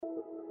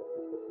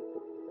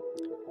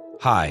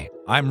Hi,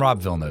 I'm Rob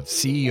Villeneuve,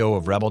 CEO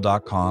of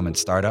Rebel.com and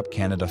Startup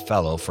Canada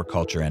Fellow for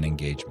Culture and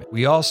Engagement.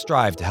 We all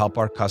strive to help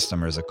our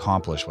customers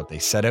accomplish what they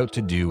set out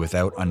to do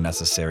without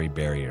unnecessary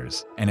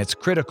barriers, and it's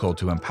critical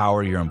to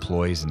empower your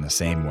employees in the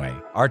same way.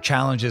 Our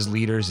challenge as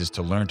leaders is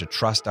to learn to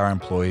trust our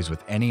employees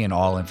with any and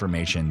all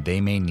information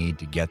they may need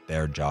to get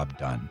their job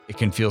done. It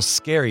can feel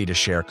scary to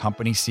share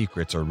company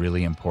secrets or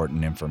really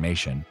important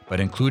information, but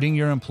including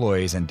your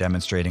employees and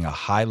demonstrating a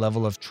high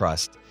level of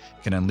trust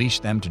can unleash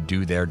them to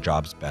do their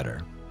jobs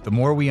better. The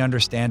more we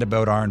understand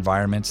about our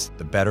environments,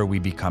 the better we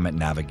become at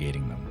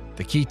navigating them.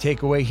 The key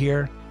takeaway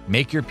here,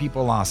 make your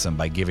people awesome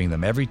by giving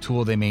them every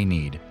tool they may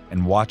need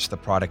and watch the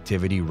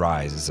productivity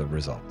rise as a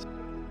result.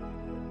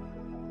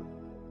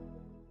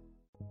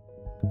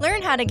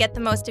 Learn how to get the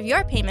most of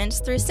your payments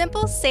through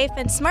simple, safe,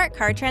 and smart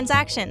card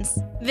transactions.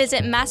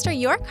 Visit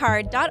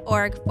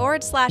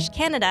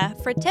masteryourcard.org/Canada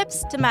for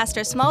tips to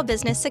master small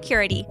business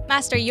security.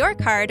 Master your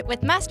card with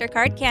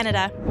MasterCard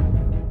Canada.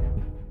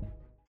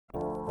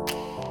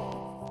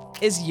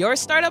 Is your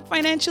startup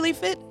financially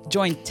fit?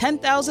 Join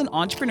 10,000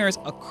 entrepreneurs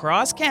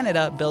across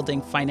Canada building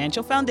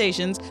financial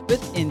foundations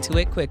with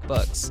Intuit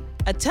QuickBooks.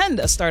 Attend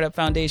a Startup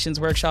Foundations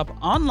workshop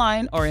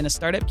online or in a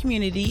startup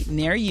community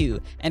near you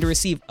and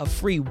receive a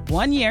free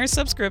 1-year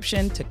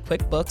subscription to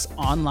QuickBooks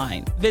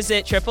Online.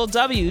 Visit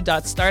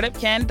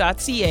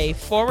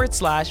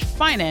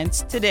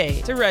www.startupcan.ca/finance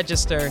today to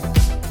register.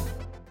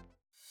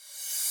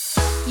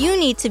 You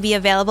need to be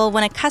available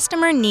when a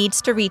customer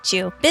needs to reach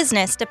you.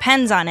 Business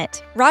depends on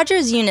it.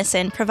 Rogers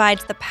Unison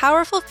provides the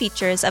powerful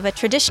features of a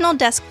traditional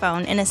desk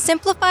phone in a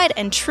simplified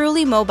and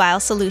truly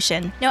mobile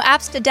solution. No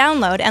apps to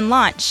download and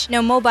launch.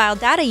 No mobile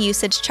data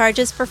usage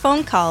charges for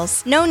phone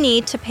calls. No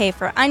need to pay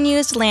for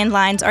unused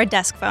landlines or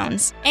desk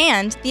phones.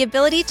 And the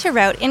ability to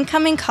route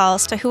incoming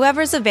calls to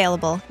whoever's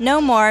available.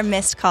 No more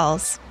missed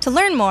calls. To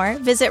learn more,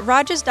 visit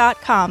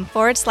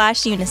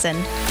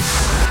rogers.com/unison.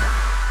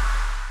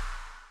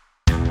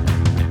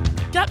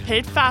 Get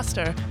paid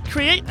faster.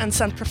 Create and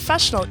send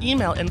professional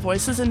email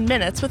invoices in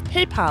minutes with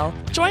PayPal.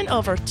 Join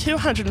over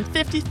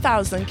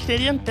 250,000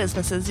 Canadian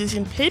businesses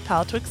using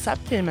PayPal to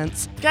accept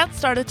payments. Get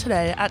started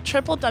today at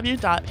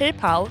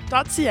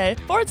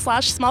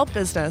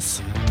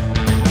www.paypal.ca/smallbusiness.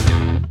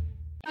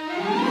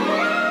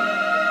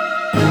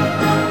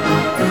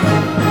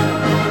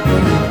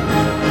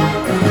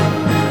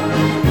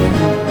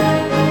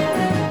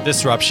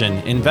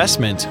 Disruption,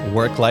 investment,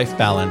 work-life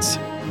balance.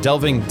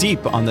 Delving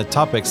deep on the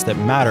topics that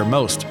matter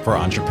most for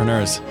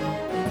entrepreneurs.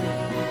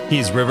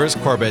 He's Rivers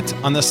Corbett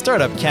on the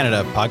Startup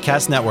Canada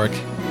Podcast Network.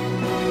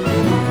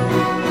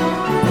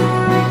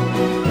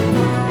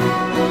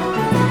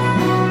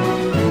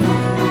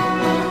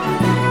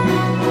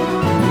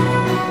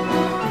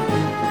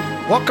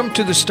 Welcome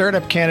to the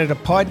Startup Canada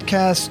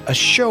Podcast, a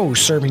show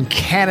serving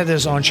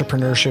Canada's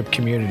entrepreneurship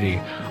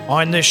community.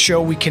 On this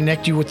show, we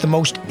connect you with the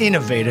most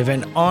innovative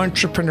and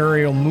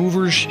entrepreneurial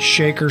movers,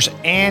 shakers,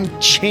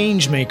 and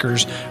change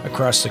makers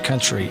across the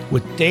country.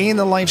 With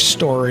day-in-the-life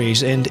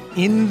stories and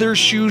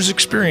in-their-shoes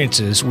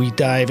experiences, we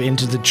dive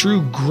into the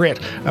true grit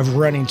of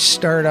running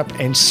startup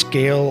and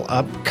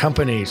scale-up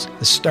companies.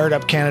 The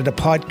Startup Canada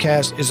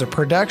Podcast is a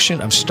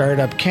production of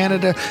Startup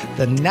Canada,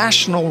 the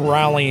national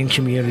rallying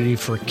community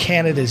for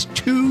Canada's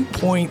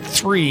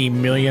 2.3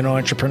 million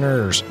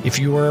entrepreneurs. If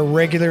you are a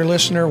regular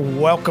listener,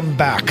 welcome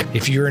back.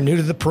 If you're new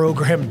to the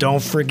program,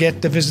 don't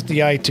forget to visit the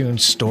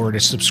iTunes store to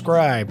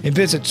subscribe and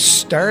visit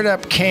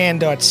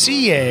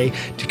startupcan.ca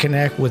to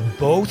connect with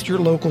both your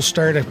local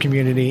startup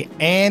community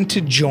and to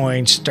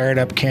join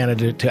Startup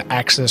Canada to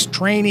access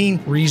training,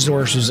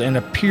 resources, and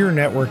a peer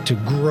network to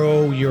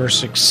grow your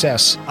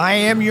success. I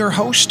am your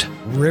host,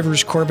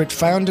 Rivers Corbett,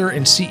 founder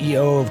and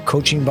CEO of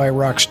Coaching by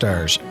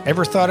Rockstars.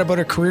 Ever thought about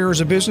a career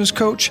as a business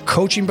coach?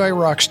 Coaching by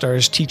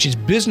Rockstars teaches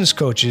business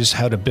coaches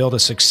how to build a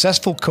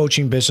successful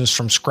coaching business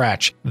from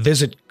scratch.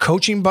 Visit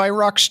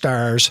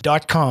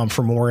coachingbyrockstars.com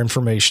for more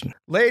information.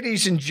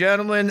 Ladies and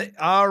gentlemen,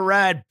 all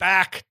right,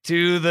 back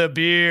to the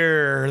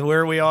beer,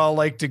 where we all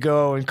like to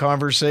go in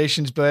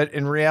conversations, but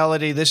in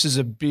reality, this is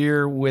a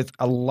beer with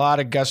a lot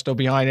of gusto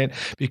behind it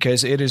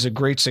because it is a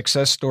great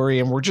success story,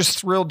 and we're just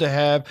thrilled to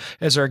have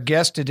as our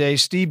guest today,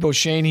 Steve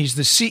Beauchesne. He's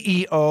the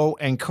CEO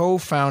and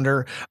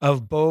co-founder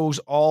of Beau's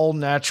All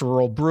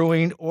Natural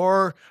Brewing,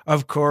 or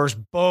of course,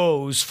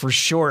 Beau's for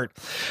short.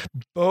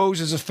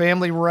 Beau's is a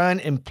family-run,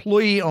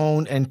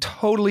 employee-owned, and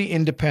totally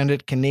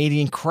independent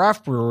Canadian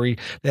craft brewery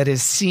that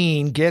has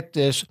seen, get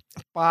this,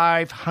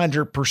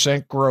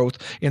 500% growth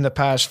in the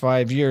past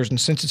 5 years.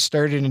 And since it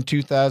started in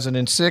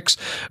 2006,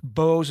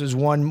 Beau's has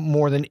won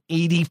more than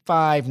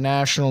 85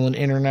 national and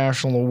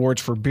international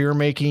awards for beer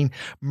making,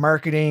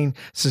 marketing,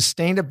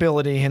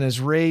 sustainability, and has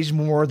raised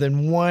more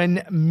than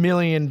 $1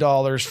 million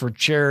for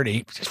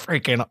charity. It's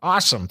freaking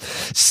awesome.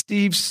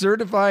 Steve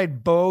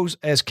certified Beau's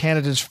as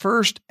Canada's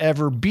first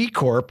ever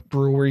B-Corp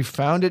brewery,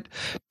 founded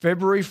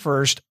February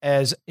 1st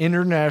as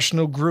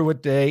International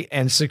Gruit Day,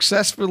 and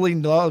successfully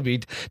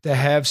lobbied to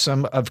have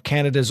some of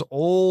Canada's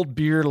old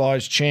beer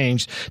laws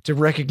changed to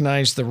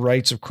recognize the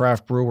rights of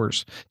craft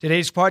brewers.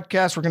 Today's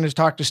podcast, we're going to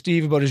talk to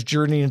Steve about his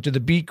journey into the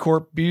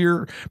B-Corp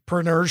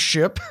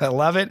beerpreneurship, I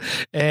love it,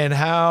 and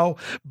how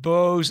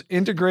Beauchesne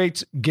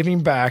integrates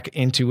giving back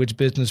into its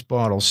business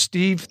model.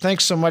 Steve,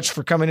 thanks so much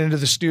for coming into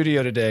the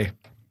studio today.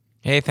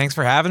 Hey, thanks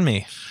for having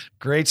me.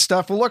 Great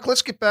stuff. Well, look,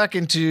 let's get back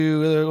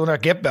into,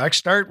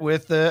 start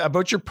with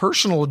about your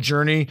personal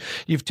journey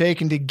you've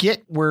taken to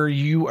get where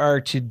you are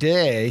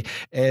today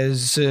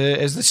as the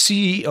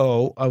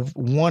CEO of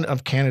one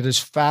of Canada's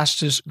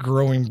fastest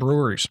growing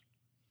breweries.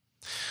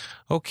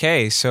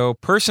 Okay, so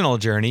personal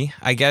journey.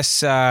 I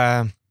guess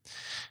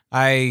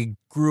I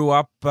grew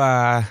up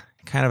kind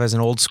of as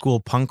an old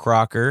school punk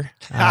rocker.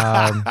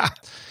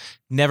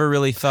 Never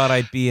really thought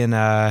I'd be in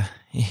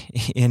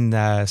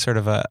sort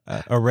of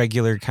a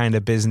regular kind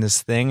of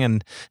business thing,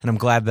 and I'm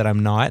glad that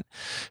I'm not.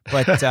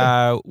 But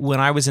when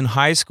I was in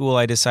high school,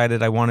 I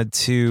decided I wanted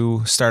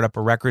to start up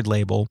a record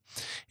label,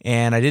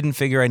 and I didn't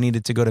figure I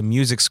needed to go to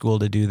music school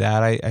to do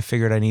that. I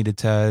figured I needed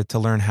to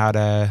learn how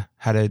to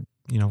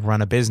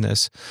run a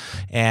business,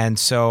 and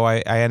so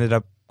I ended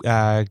up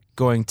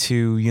going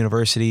to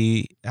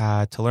university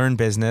to learn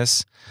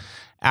business.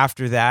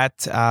 After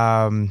that,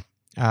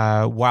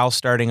 while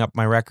starting up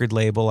my record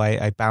label,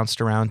 I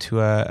bounced around to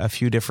a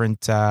few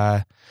different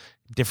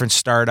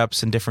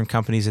startups and different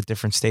companies at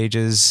different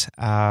stages,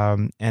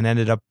 and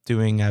ended up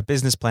doing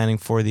business planning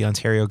for the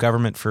Ontario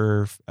government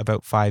for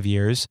about 5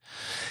 years.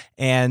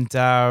 And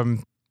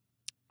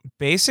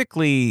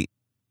basically,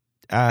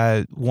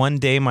 one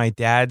day my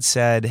dad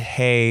said,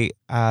 "Hey,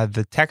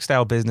 the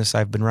textile business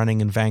I've been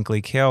running in Van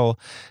Gleek Hill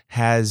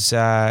has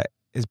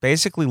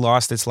basically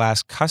lost its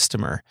last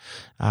customer.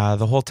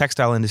 The whole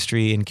textile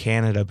industry in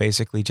Canada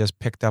basically just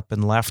picked up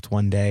and left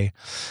one day."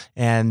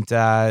 And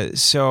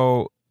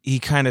so he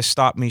kind of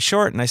stopped me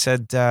short, and I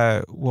said,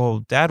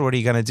 "Well, Dad, what are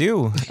you going to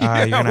do?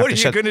 You're going to have to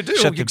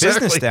shut the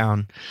business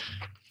down."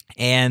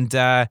 And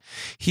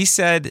he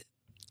said,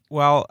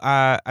 "Well,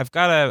 I've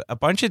got a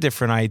bunch of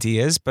different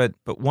ideas, but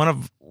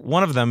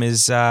one of them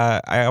is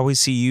I always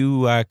see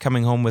you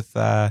coming home with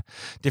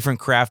different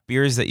craft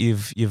beers that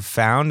you've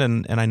found,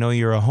 and I know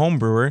you're a home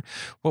brewer.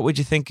 What would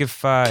you think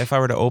if I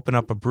were to open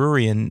up a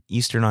brewery in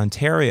Eastern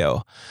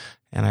Ontario?"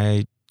 And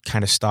I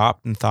kind of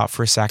stopped and thought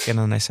for a second,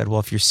 and I said, "Well,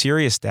 if you're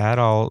serious, Dad,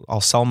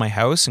 I'll sell my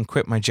house and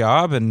quit my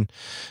job and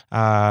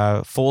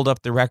fold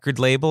up the record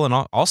label, and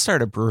I'll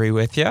start a brewery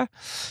with you."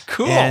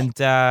 Cool.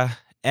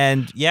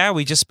 And yeah,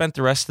 we just spent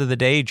the rest of the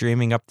day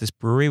dreaming up this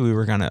brewery we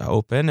were going to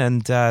open.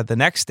 And the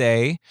next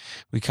day,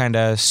 we kind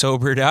of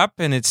sobered up,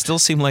 and it still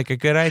seemed like a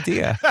good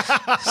idea.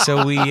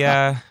 So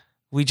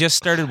we just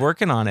started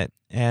working on it.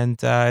 And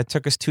it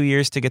took us 2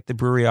 years to get the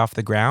brewery off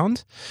the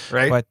ground.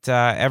 Right. But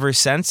ever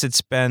since, it's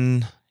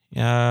been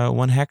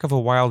one heck of a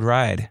wild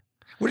ride.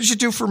 What did you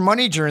do for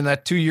money during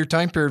that 2-year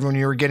time period when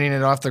you were getting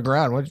it off the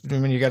ground?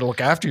 You got to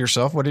look after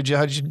yourself. How'd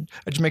you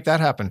make that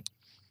happen?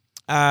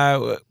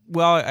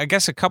 Well, I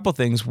guess a couple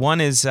things.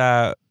 One is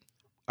I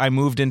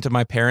moved into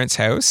my parents'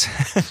 house,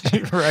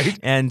 right?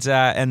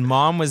 And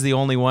Mom was the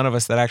only one of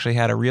us that actually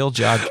had a real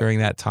job during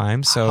that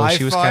time, so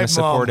she was kind of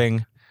supporting.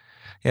 Mom.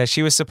 Yeah,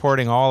 she was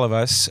supporting all of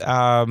us.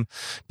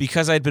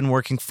 Because I'd been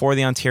working for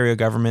the Ontario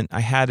government, I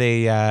had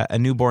a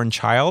newborn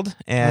child,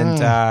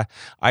 and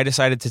I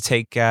decided to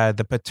take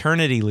the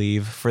paternity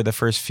leave for the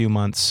first few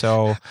months.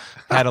 So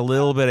had a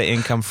little bit of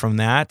income from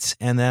that,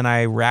 and then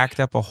I racked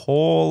up a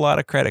whole lot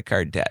of credit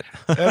card debt.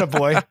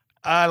 Attaboy.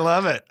 I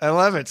love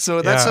it.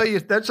 So that's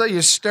how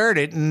you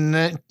started,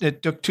 and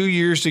it took 2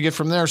 years to get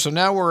from there. So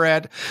now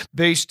we're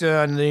based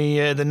on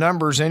the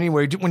numbers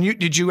anyway.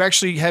 Did you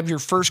actually have your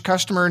first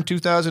customer in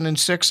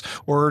 2006,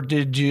 or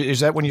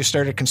is that when you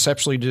started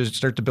conceptually to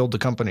start to build the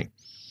company?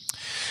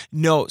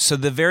 No, so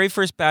the very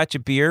first batch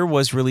of beer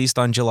was released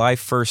on July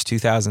 1st,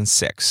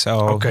 2006.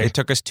 So It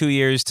took us 2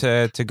 years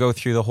to go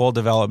through the whole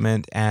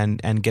development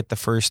and get the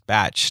first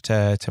batch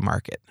to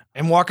market.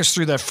 And walk us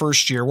through that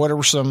first year. What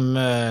are some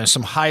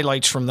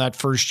highlights from that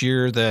first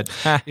year that,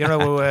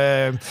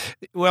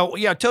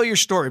 tell your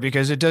story,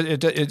 because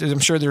I'm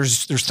sure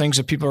there's things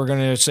that people are going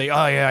to say,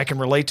 "Oh yeah, I can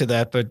relate to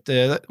that." But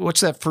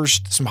what's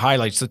some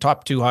highlights, the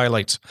top 2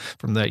 highlights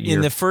from that year?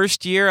 In the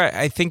first year,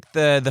 I think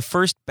the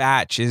first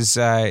batch is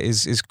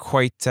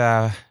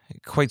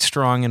quite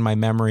strong in my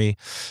memory.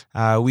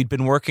 We'd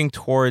been working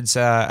towards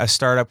a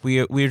startup.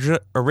 We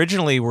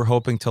originally were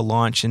hoping to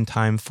launch in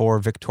time for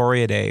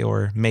Victoria Day,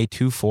 or May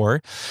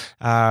 24.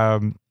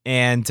 And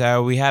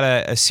we had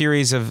a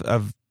series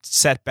of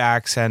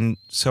setbacks, and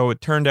so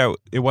it turned out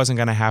it wasn't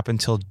going to happen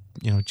till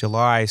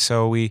July.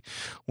 So we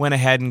went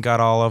ahead and got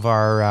all of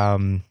our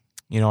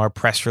our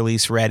press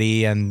release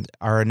ready and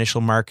our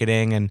initial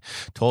marketing, and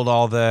told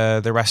all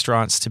the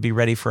restaurants to be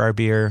ready for our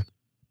beer.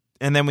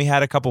 And then we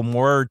had a couple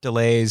more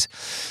delays,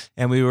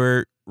 and we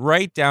were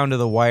right down to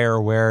the wire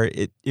where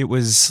it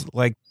was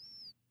like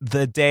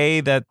the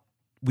day that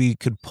we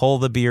could pull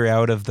the beer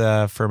out of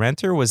the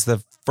fermenter was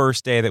the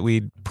first day that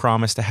we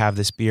promised to have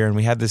this beer. And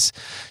we had this,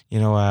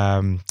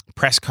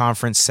 press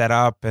conference set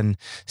up, and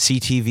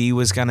CTV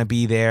was going to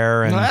be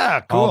there,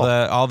 and cool.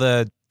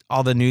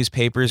 all the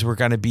newspapers were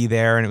going to be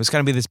there, and it was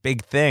going to be this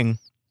big thing.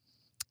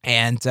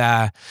 And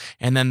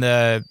then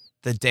the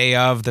day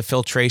of, the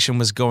filtration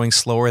was going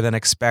slower than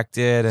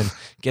expected, and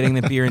getting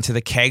the beer into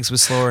the kegs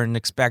was slower than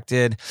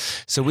expected.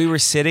 So we were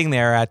sitting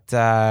there at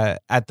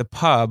the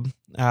pub,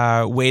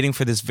 waiting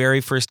for this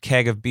very first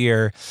keg of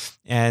beer,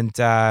 and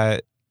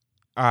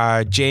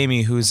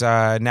Jamie, who's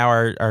now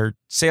our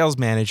sales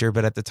manager,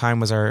 but at the time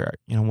was our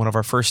one of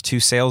our first 2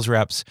 sales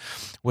reps,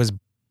 was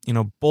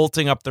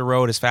bolting up the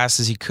road as fast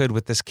as he could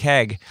with this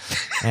keg,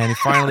 and he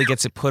finally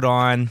gets it put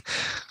on.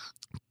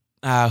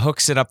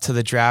 Hooks it up to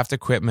the draft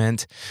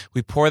equipment.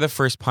 We pour the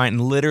first pint,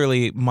 and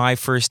literally my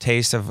first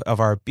taste of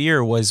our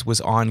beer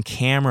was on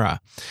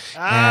camera.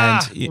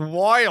 And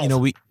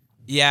wild.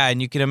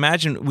 And you can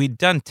imagine we'd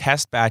done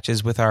test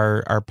batches with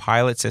our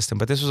pilot system,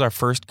 but this was our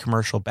first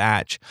commercial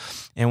batch.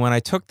 And when I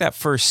took that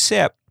first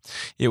sip,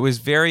 it was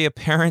very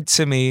apparent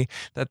to me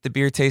that the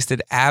beer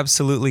tasted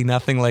absolutely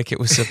nothing like it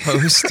was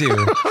supposed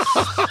to.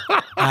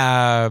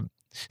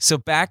 So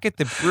back at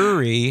the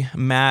brewery,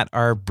 Matt,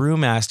 our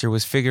brewmaster,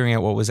 was figuring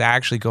out what was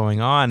actually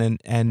going on,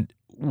 and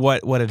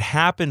what had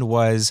happened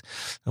was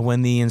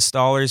when the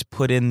installers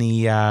put in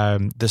the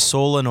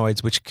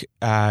solenoids, which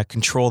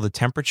control the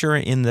temperature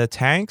in the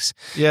tanks.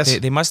 Yes,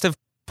 they must have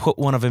put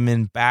one of them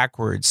in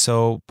backwards.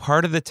 So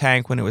part of the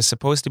tank, when it was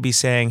supposed to be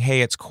saying,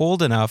 "Hey, it's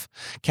cold enough,"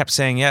 kept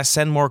saying, "Yeah,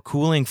 send more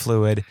cooling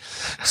fluid."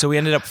 So we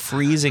ended up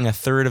freezing a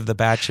third of the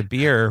batch of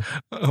beer.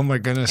 Oh my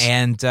goodness!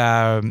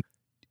 And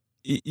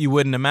you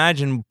wouldn't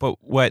imagine, but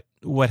what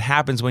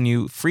happens when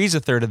you freeze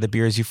a third of the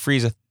beer is you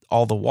freeze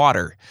all the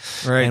water.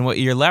 Right. And what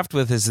you're left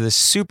with is this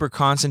super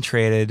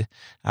concentrated,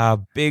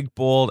 big,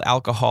 bold,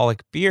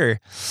 alcoholic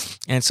beer.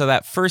 And so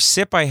that first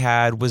sip I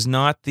had was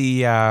not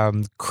the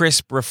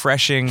crisp,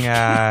 refreshing,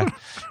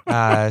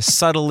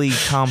 subtly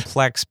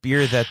complex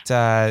beer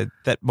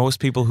that most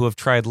people who have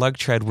tried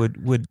Lugtread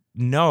would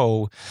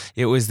know.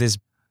 It was this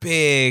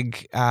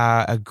big,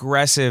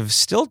 aggressive,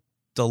 still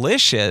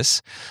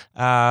delicious,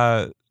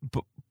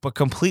 but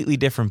completely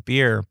different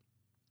beer.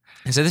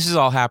 And so this is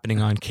all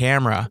happening on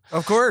camera,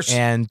 of course.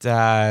 And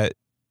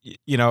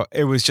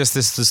it was just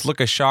this look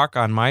of shock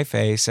on my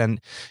face. And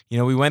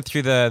we went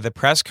through the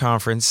press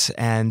conference,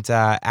 and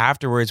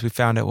afterwards we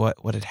found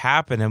out what had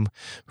happened, and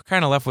we're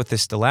kind of left with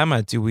this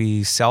dilemma: do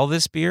we sell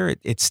this beer?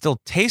 It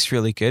still tastes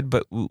really good,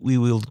 but we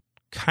will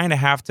kind of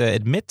have to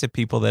admit to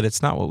people that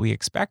it's not what we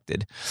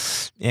expected.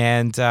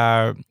 And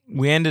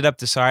we ended up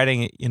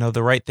deciding,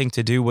 the right thing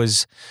to do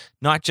was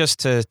not just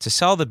to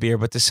sell the beer,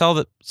 but to sell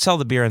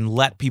the beer and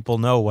let people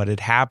know what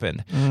had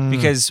happened.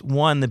 Because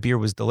 1, the beer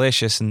was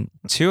delicious, and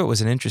 2, it was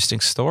an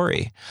interesting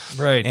story.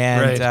 Right.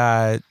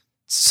 And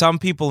some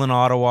people in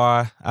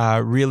Ottawa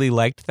really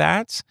liked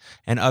that,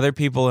 and other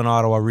people in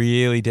Ottawa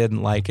really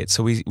didn't like it.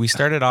 So we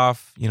started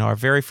off, our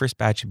very first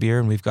batch of beer,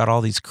 and we've got all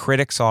these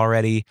critics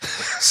already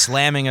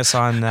slamming us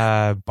on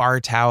Bar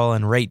Towel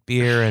and Rate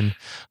Beer and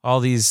all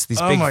these big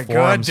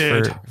forums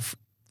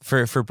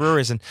for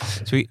brewers. And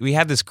so we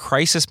had this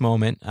crisis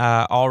moment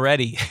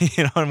already,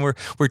 and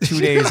we're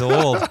 2 days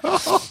old.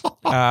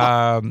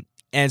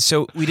 And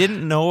so we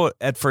didn't know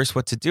at first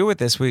what to do with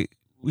this.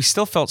 We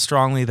still felt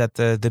strongly that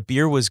the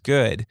beer was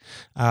good,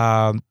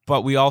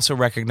 but we also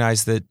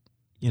recognized that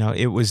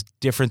it was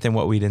different than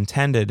what we'd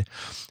intended.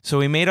 So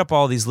we made up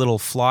all these little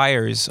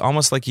flyers,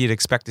 almost like you'd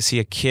expect to see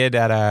a kid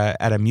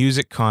at a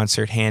music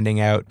concert handing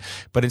out.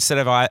 But instead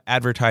of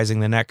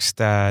advertising the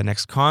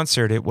next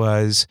concert, it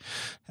was,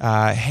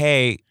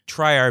 "Hey,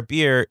 try our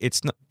beer.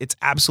 It's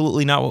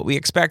absolutely not what we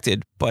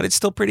expected, but it's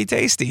still pretty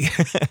tasty."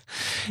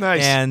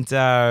 Nice. And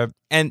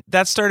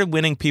that started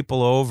winning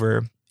people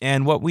over.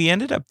 And what we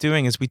ended up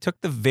doing is we took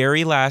the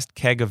very last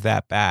keg of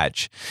that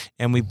batch,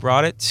 and we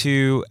brought it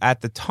to, at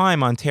the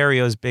time,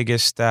 Ontario's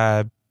biggest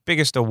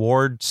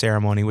award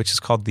ceremony, which is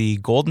called the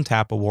Golden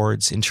Tap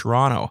Awards in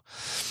Toronto.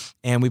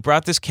 And we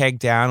brought this keg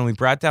down, and we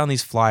brought down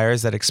these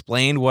flyers that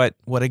explained what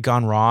had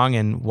gone wrong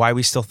and why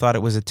we still thought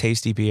it was a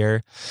tasty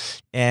beer.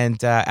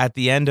 And at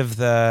the end of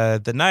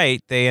the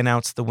night, they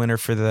announced the winner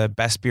for the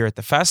best beer at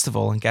the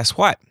festival. And guess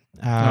what?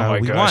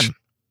 We won.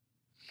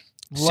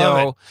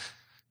 Love it.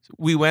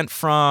 We went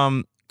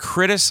from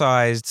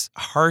criticized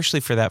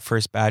harshly for that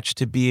first batch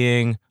to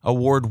being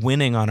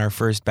award-winning on our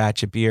first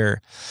batch of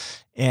beer.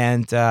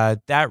 And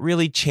that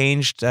really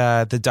changed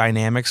the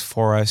dynamics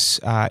for us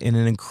in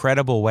an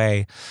incredible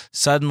way.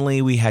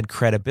 Suddenly we had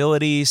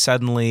credibility.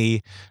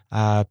 Suddenly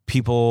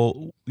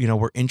people,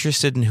 were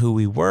interested in who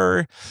we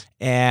were.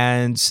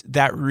 And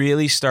that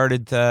really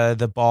started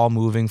the ball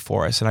moving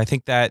for us. And I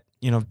think that,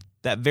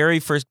 that very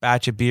first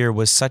batch of beer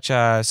was such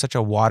a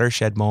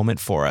watershed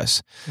moment for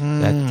us.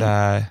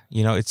 That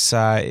it's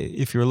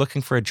if you're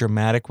looking for a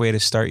dramatic way to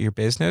start your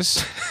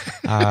business,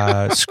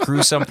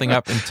 screw something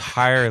up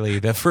entirely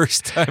the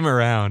first time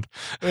around.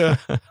 Yeah.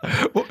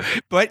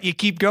 But you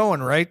keep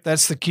going, right?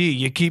 That's the key.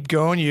 You keep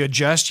going, you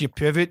adjust, you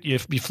pivot, you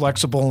be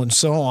flexible, and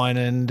so on.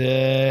 And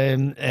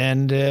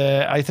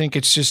I think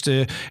it's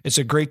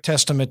a great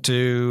testament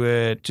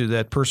to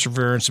that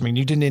perseverance. I mean,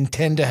 you didn't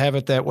intend to have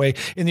it that way.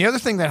 And the other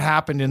thing that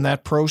happened in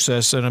that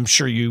process, and I'm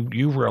sure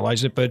you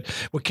realize it, but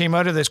what came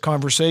out of this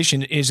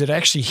conversation is it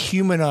actually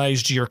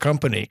humanized your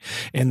company,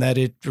 and that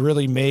it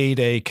really made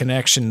a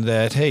connection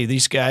that, hey,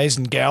 these guys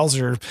and gals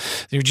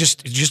they're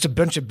just a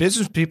bunch of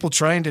business people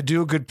trying to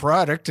do a good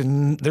product,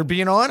 and they're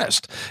being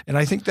honest. And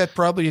I think that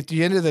probably at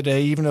the end of the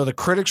day, even though the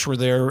critics were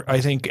there,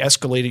 I think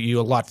escalated you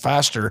a lot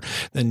faster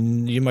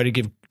than you might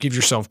have give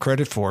yourself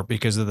credit for,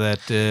 because of that,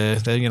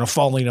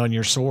 falling on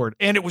your sword.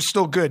 And it was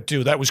still good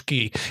too. That was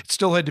key. It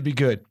still had to be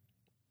good.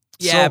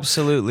 Yeah,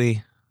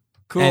 absolutely.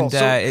 Cool. And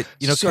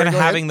kind of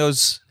having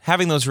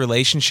those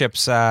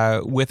relationships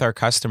with our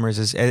customers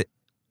is,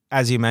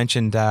 as you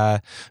mentioned,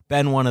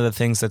 been one of the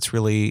things that's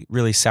really,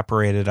 really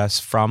separated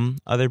us from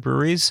other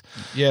breweries.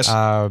 Yes.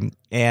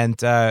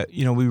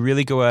 We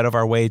really go out of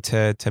our way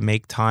to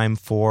make time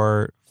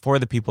for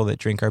the people that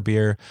drink our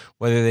beer,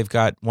 whether they've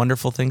got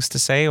wonderful things to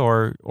say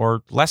or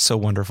less so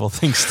wonderful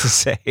things to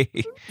say.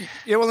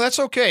 Yeah, well, that's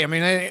okay. I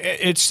mean,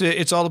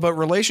 it's all about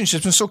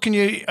relationships, and so can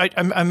you?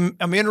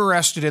 I'm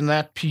interested in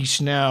that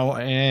piece now,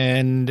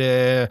 and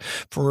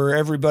for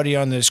everybody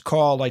on this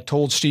call, I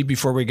told Steve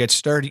before we get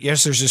started.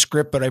 Yes, there's a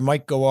script, but I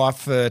might go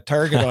off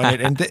target on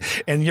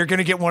it, and you're going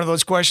to get one of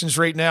those questions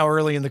right now,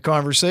 early in the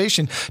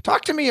conversation.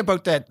 Talk to me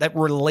about that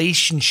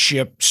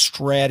relationship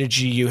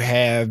strategy you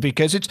have,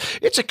 because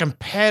it's a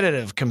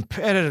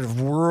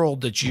competitive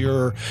world that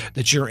you're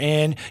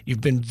in.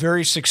 You've been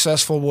very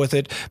successful with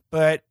it,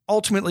 but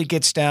ultimately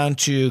gets down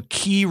to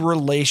key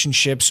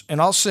relationships,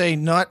 and I'll say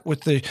not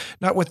with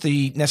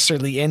the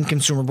necessarily end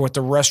consumer, but with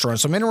the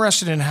restaurants. I'm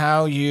interested in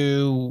how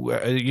you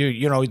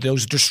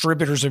those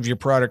distributors of your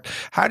product.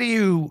 How do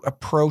you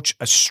approach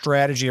a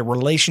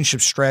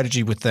relationship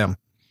strategy with them?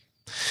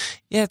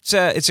 Yeah,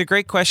 it's a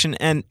great question,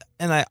 and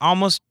I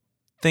almost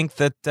think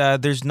that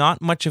there's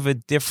not much of a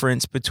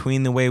difference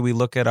between the way we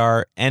look at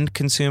our end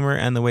consumer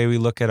and the way we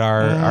look at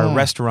our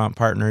restaurant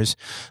partners,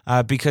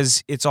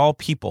 because it's all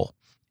people.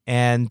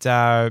 And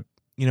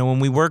when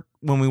we work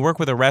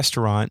with a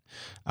restaurant,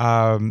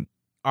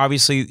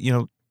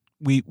 obviously,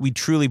 we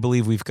truly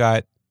believe we've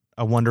got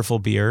a wonderful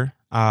beer,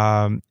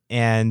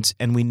 and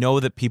we know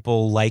that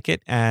people like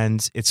it,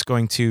 and it's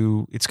going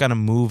to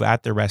move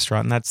at the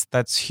restaurant, and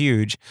that's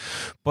huge.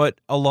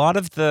 But a lot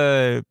of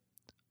the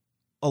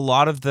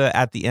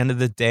at the end of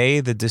the day,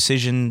 the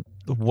decision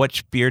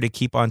which beer to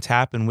keep on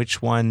tap and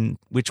which one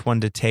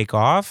to take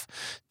off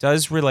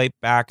does relate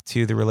back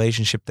to the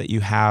relationship that you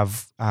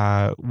have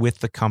with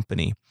the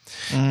company.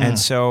 And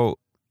so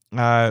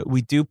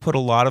we do put a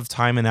lot of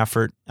time and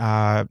effort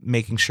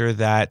making sure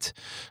that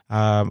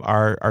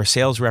our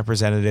sales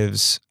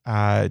representatives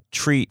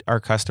treat our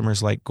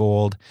customers like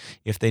gold.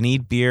 If they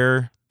need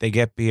beer, they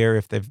get beer.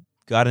 If they've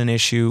got an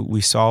issue, we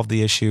solve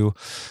the issue,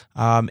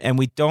 and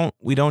we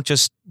don't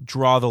just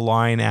draw the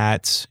line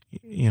at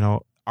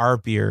our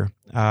beer.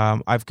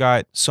 I've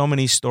got so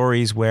many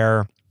stories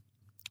where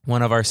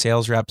one of our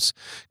sales reps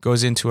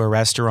goes into a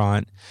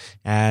restaurant,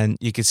 and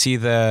you could see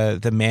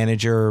the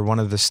manager or one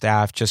of the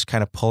staff just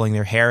kind of pulling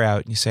their hair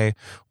out, and you say,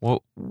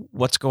 well,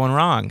 what's going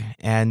wrong?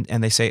 And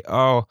they say,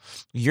 oh,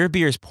 your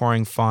beer's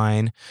pouring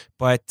fine,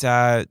 but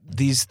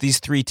these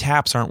 3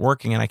 taps aren't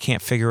working and I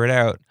can't figure it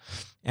out.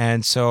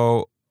 And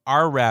so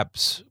our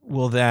reps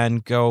will then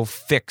go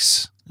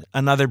fix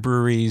another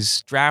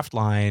brewery's draft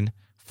line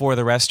for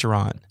the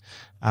restaurant,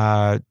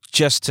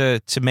 just to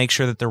make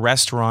sure that the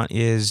restaurant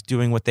is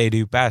doing what they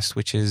do best,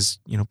 which is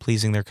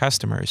pleasing their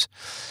customers.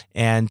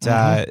 And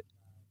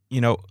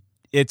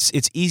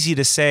it's easy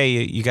to say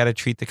you got to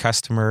treat the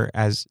customer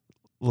as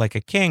like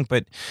a king,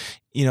 but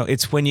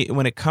it's when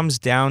it comes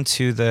down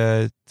to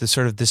the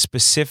sort of the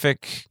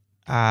specific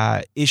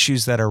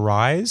issues that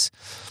arise.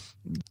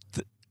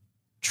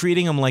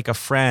 Treating them like a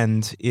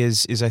friend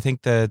is I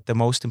think the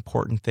most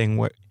important thing.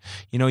 Where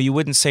you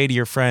wouldn't say to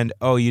your friend,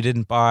 oh, you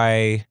didn't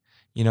buy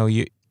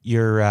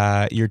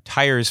your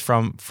tires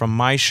from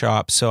my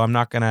shop, so I'm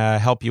not going to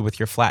help you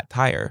with your flat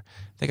tire.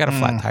 They got a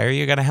flat tire,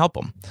 you got to help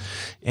them.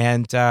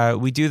 And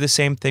we do the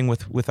same thing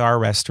with our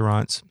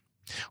restaurants.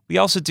 We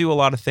also do a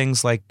lot of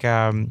things like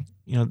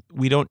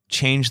we don't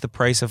change the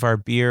price of our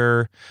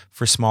beer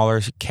for smaller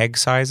keg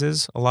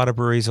sizes. A lot of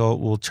breweries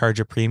will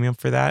charge a premium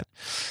for that.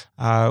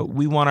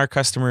 We want our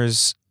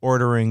customers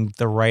ordering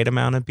the right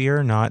amount of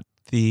beer, not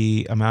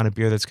the amount of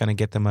beer that's going to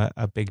get them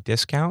a big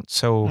discount.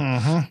 So,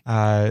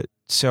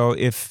 so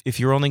if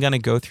you're only going to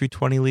go through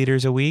 20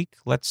 liters a week,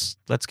 let's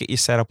get you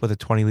set up with a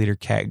 20-liter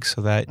keg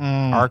so that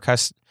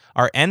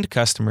our end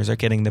customers are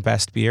getting the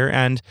best beer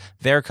and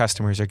their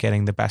customers are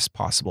getting the best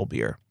possible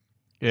beer.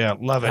 Yeah,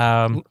 love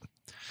it.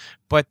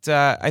 But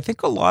I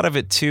think a lot of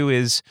it too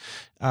is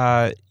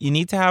you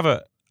need to have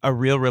a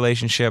real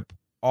relationship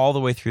all the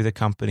way through the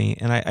company.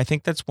 And I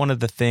think that's one of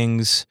the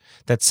things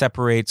that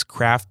separates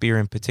craft beer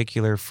in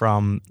particular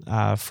from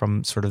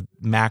sort of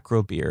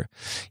macro beer,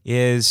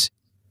 is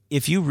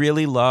if you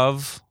really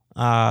love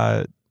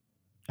a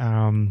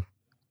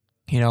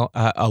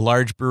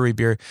large brewery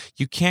beer,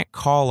 you can't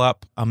call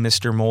up a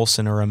Mr.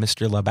 Molson or a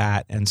Mr.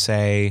 Labatt and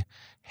say,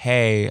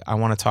 hey, I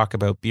want to talk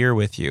about beer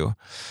with you.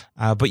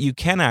 But you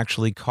can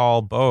actually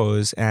call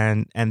Bose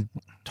and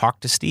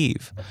talk to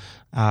Steve.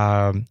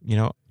 I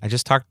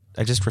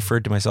just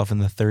referred to myself in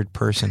the third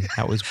person.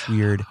 That was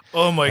weird.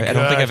 Oh my God. I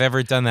don't think I've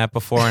ever done that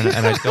before, and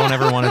I don't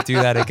ever want to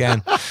do that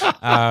again.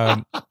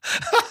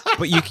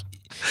 But you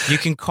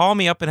can call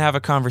me up and have a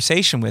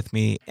conversation with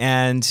me,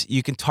 and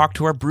you can talk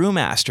to our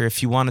brewmaster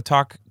if you want to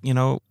talk,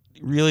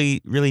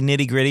 really, really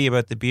nitty gritty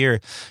about the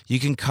beer. You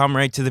can come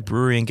right to the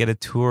brewery and get a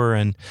tour,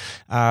 and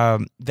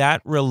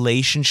that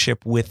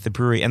relationship with the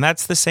brewery. And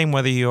that's the same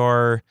whether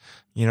you're,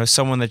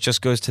 someone that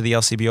just goes to the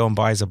LCBO and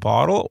buys a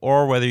bottle,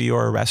 or whether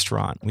you're a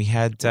restaurant. We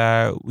had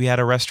a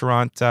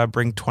restaurant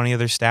bring 20 of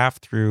their staff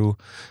through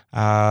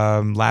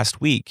last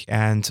week,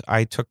 and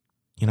I took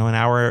an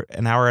hour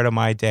out of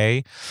my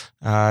day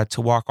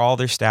to walk all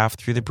their staff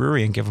through the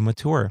brewery and give them a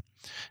tour,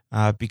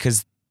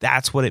 because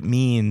that's what it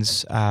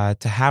means to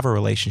have a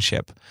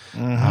relationship.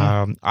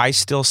 Mm-hmm. I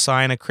still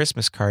sign a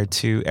Christmas card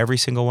to every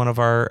single one of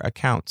our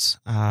accounts.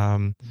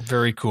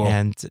 Very cool.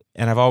 And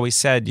I've always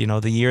said,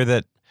 the year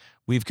that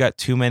we've got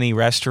too many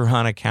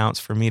restaurant accounts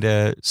for me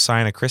to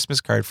sign a Christmas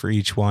card for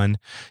each one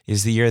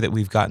is the year that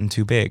we've gotten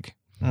too big.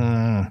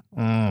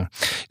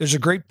 There's a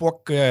great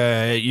book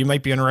you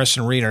might be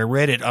interested in reading. I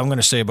read it, I'm going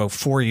to say about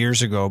 4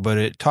 years ago, but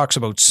it talks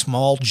about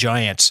small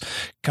giants,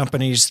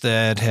 companies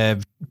that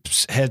have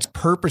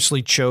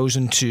purposely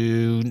chosen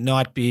to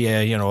not be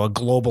a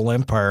global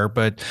empire,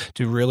 but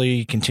to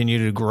really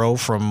continue to grow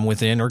from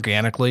within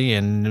organically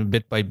and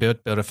bit by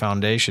bit build a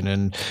foundation,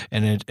 and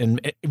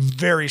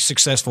very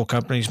successful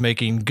companies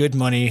making good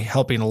money,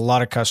 helping a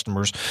lot of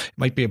customers. It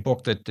might be a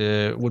book that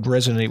would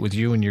resonate with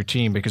you and your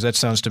team, because that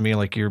sounds to me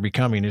like you're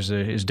becoming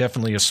is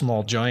definitely a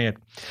small giant.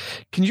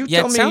 Can you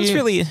tell me? It sounds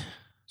really.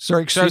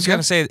 Sorry, I was going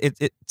to say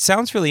it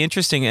sounds really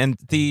interesting, and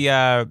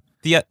the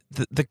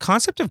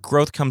concept of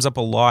growth comes up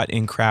a lot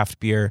in craft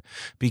beer,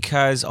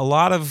 because a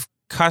lot of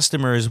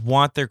customers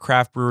want their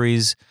craft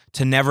breweries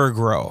to never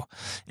grow,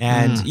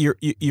 and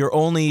you're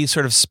only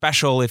sort of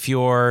special if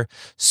you're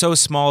so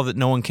small that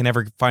no one can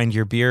ever find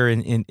your beer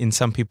in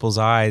some people's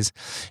eyes.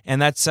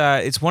 And that's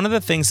it's one of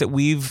the things that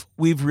we've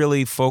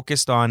really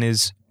focused on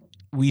is,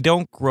 we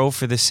don't grow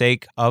for the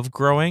sake of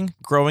growing.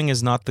 Growing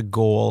is not the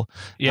goal.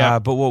 Yeah.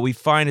 But what we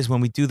find is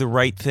when we do the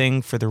right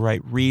thing for the right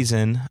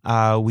reason,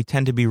 we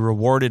tend to be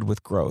rewarded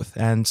with growth.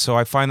 And so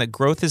I find that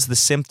growth is the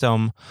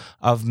symptom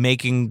of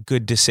making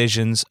good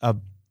decisions,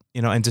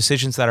 and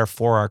decisions that are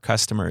for our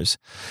customers.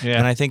 Yeah.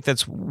 And I think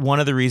that's one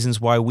of the reasons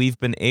why we've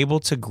been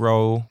able to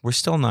grow. We're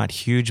still not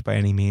huge by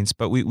any means,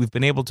 but we've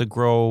been able to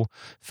grow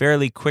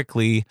fairly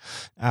quickly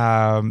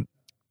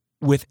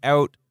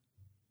without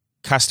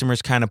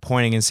customers kind of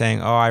pointing and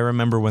saying, oh, I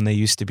remember when they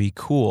used to be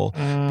cool,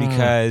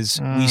 because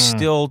we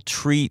still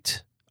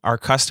treat our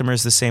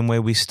customers the same way.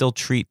 We still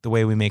treat the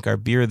way we make our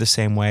beer the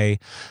same way.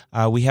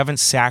 We haven't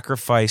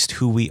sacrificed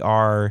who we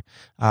are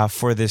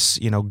for this,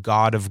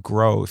 god of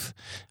growth.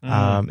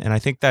 And I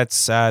think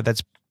that's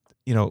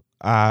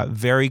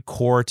very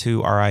core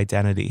to our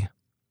identity.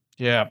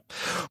 Yeah.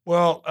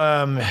 Well,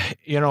 and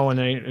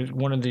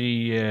one of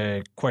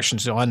the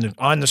questions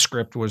on the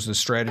script was the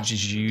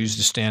strategies you use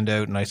to stand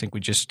out, and I think we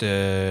just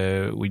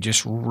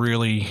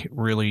really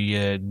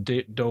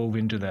dove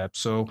into that.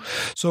 So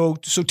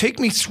take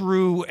me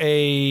through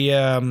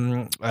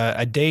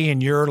a day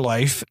in your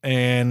life,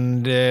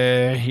 and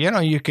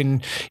you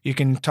can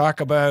talk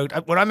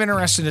about what I'm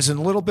interested in is in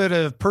a little bit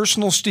of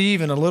personal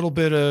Steve and a little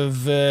bit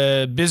of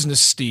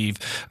business Steve,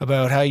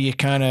 about how you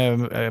kind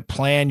of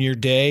plan your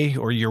day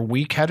or your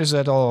week. How does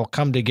that all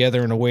come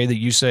together in a way that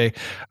you say,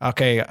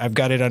 okay, I've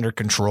got it under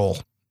control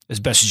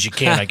as best as you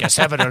can, I guess.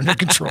 Have it under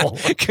control.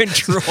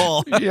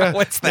 Control. Yeah.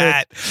 What's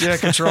that? Yeah,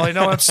 control. I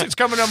know it's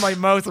coming out my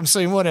mouth. I'm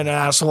saying, what an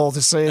asshole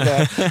to say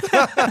that.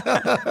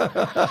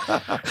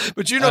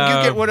 But you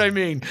get what I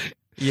mean.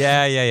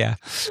 Yeah.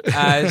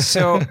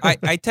 So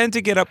I tend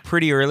to get up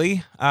pretty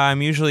early.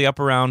 I'm usually up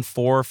around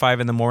 4 or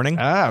 5 in the morning.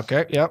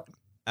 Okay. Yep.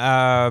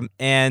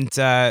 And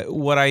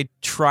what I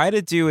try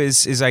to do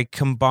is I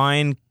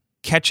combine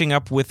catching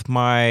up with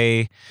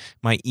my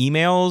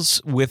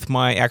emails with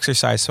my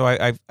exercise. So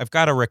I've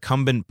got a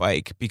recumbent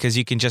bike, because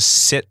you can just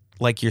sit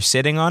like you're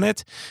sitting on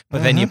it,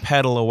 but then you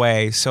pedal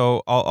away.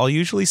 So I'll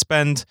usually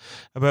spend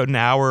about an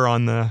hour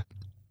on the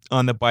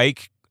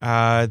bike,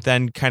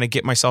 then kind of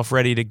get myself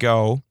ready to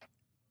go.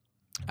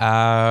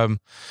 Get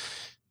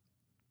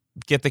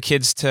the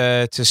kids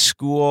to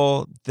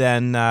school,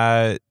 then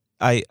I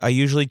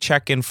usually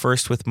check in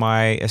first with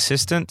my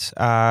assistant,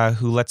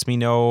 who lets me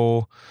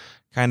know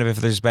kind of if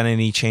there's been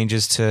any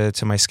changes to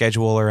my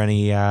schedule or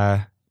any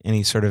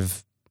sort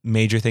of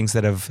major things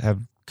that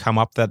have come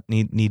up that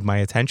need my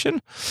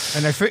attention.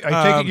 And I take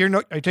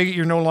it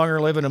you're no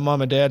longer living in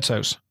mom and dad's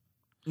house.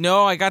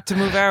 No, I got to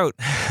move out.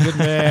 Good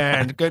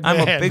man. Good man.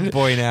 I'm a big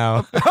boy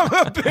now.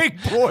 I'm a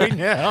big boy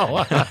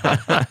now.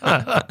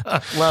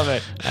 Love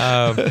it.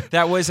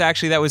 That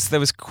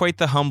was quite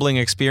the humbling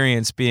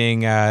experience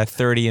being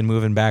 30 and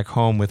moving back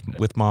home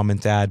with mom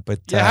and dad. But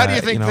yeah, how do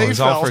you think they it was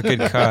felt? all for a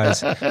good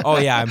cause. Oh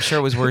yeah, I'm sure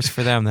it was worse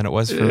for them than it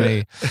was for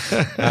me.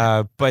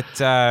 But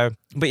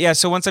yeah,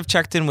 so once I've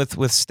checked in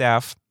with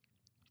Steph,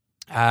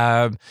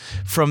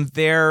 from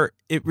there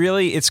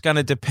it's going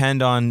to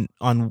depend on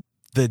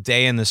the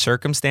day and the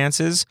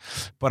circumstances,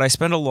 but I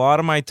spend a lot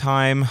of my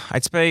time,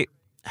 I'd say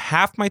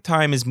half my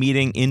time is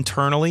meeting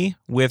internally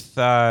with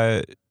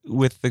the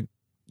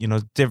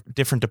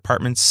different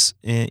departments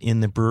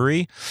in the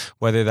brewery,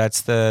 whether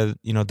that's the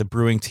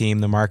brewing team,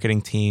 the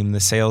marketing team, the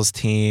sales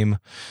team,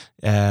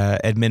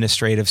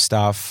 administrative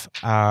stuff.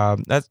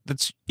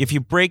 That's if you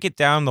break it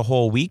down the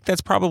whole week,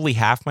 that's probably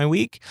half my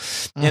week.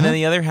 And then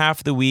the other half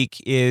of the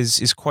week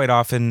is quite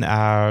often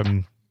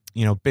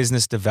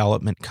business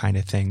development kind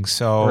of thing.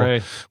 So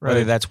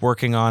whether that's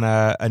working on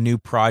a new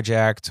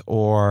project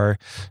or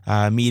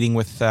meeting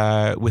with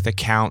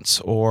accounts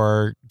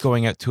or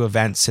going out to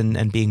events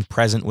and being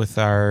present with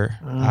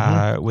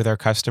our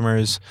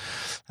customers,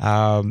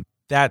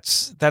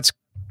 that's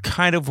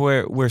kind of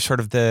where sort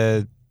of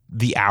the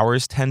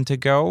hours tend to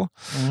go.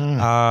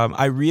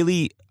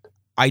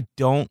 I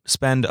don't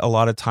spend a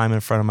lot of time in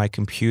front of my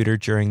computer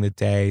during the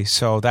day.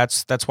 So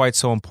that's why it's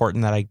so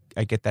important that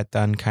I get that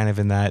done kind of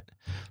in that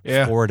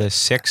 4 to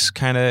 6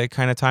 kind of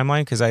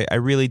timeline, because I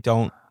really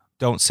don't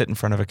sit in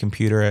front of a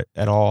computer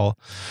at all.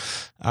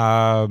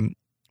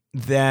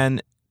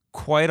 Then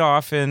quite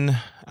often,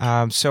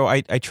 so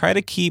I try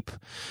to keep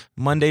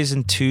Mondays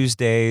and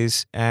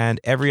Tuesdays and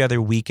every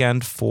other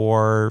weekend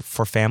for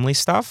family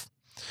stuff.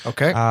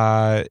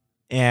 Okay.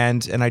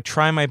 And I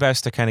try my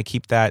best to kind of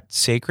keep that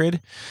sacred.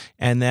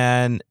 And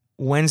then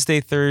Wednesday,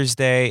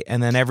 Thursday,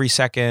 and then every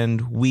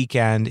second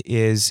weekend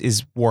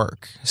is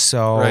work.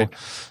 So,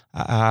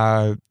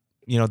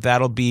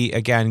 that'll be,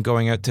 again,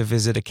 going out to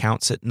visit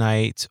accounts at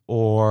night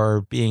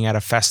or being at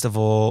a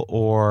festival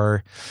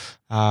or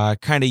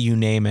kind of you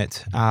name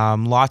it.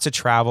 Lots of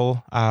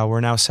travel.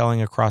 We're now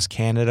selling across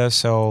Canada,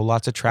 so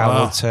lots of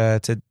travel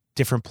to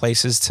different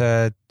places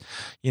to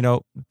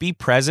be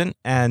present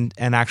and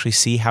actually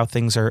see how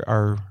things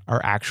are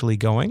actually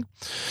going,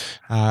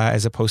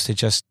 as opposed to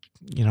just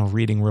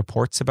reading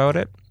reports about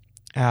it.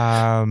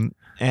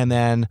 And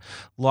then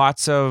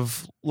lots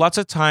of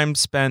time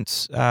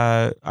spent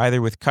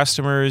either with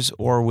customers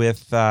or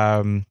with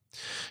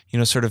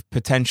sort of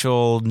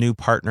potential new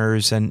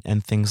partners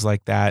and things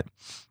like that.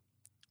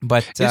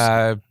 But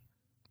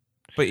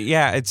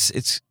yeah,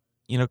 it's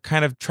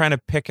kind of trying to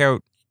pick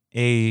out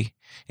a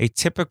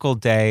typical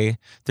day.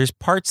 There's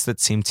parts that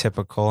seem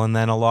typical, and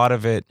then a lot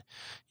of it,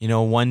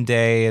 one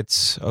day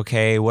it's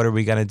okay, what are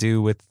we going to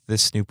do with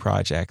this new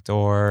project?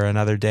 Or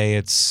another day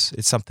it's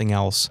something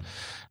else.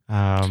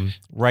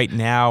 Right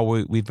now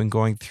we've been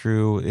going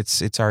through,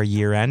 it's our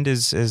year end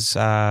is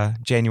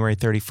January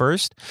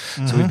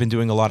 31st. So we've been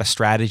doing a lot of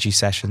strategy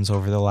sessions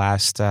over the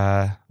last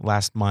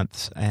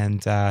month,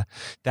 and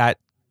that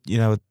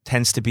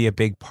tends to be a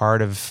big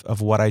part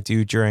of what I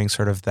do during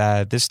sort of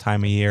this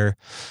time of year.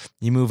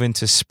 You move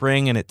into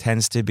spring and it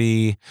tends to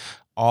be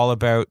all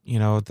about,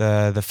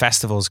 the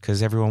festivals,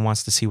 because everyone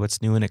wants to see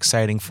what's new and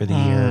exciting for the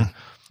year.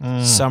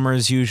 Summer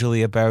is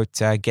usually about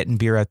getting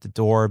beer out the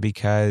door,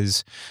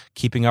 because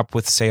keeping up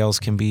with sales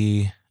can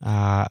be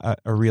a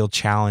real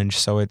challenge.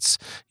 So it's,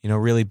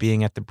 really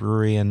being at the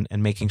brewery and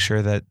making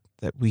sure that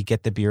we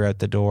get the beer out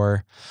the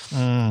door.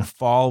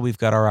 Fall, we've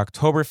got our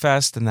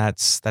Oktoberfest, and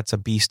that's a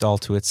beast all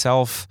to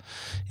itself.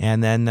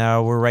 And then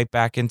we're right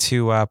back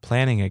into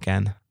planning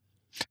again.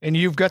 And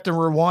you've got the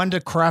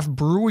Rwanda Craft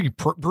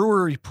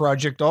Brewery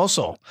project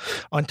also,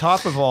 on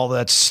top of all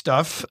that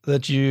stuff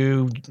that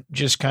you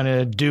just kind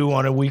of do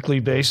on a weekly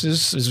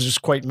basis. Is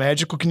just quite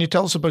magical. Can you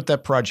tell us about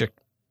that project?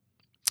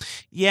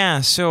 Yeah,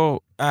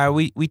 so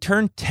we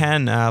turned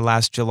 10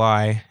 last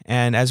July,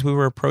 and as we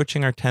were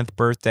approaching our 10th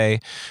birthday,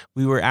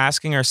 we were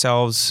asking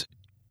ourselves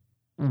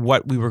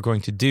what we were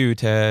going to do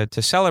to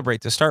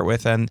celebrate to start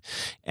with, and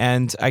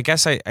I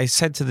guess I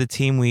said to the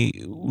team,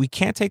 we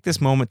can't take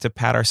this moment to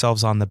pat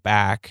ourselves on the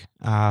back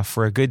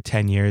for a good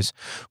 10 years.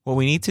 What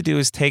we need to do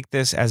is take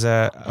this as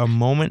a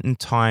moment in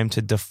time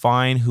to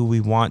define who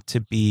we want to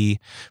be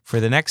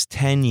for the next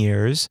 10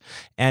 years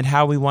and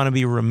how we want to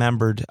be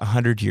remembered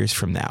 100 years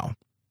from now.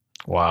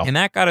 Wow. And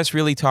that got us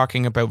really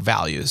talking about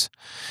values.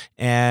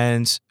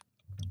 And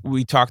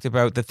we talked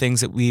about the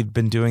things that we've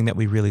been doing that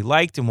we really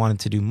liked and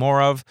wanted to do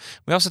more of.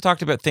 We also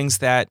talked about things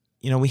that,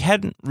 we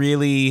hadn't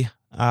really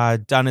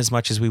done as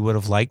much as we would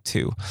have liked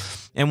to.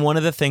 And one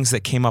of the things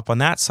that came up on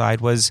that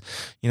side was,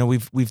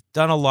 we've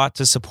done a lot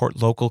to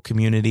support local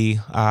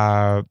community,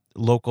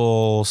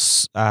 local,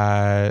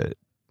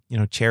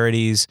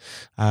 charities,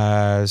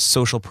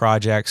 social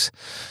projects.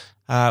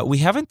 We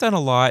haven't done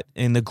a lot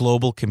in the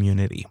global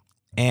community.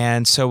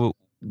 And so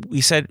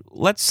we said,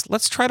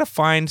 let's try to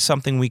find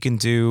something we can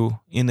do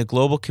in the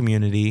global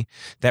community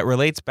that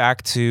relates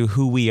back to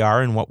who we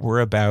are and what we're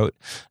about,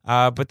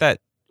 but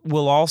that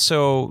will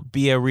also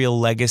be a real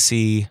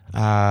legacy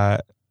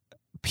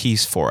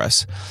piece for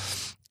us.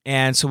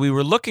 And so we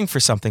were looking for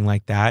something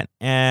like that.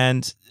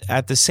 And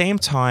at the same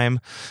time,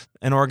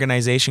 an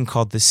organization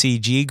called the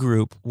CG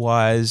Group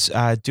was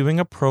doing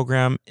a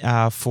program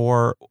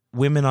for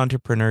women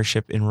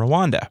entrepreneurship in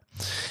Rwanda.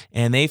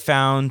 And they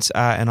found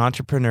an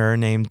entrepreneur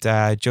named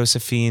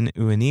Josephine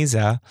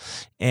Uwaniza,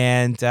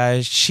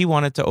 and she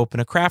wanted to open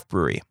a craft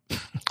brewery.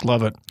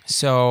 Love it.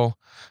 So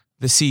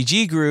the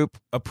CG Group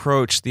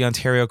approached the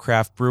Ontario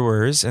Craft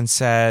Brewers and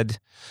said,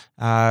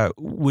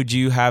 would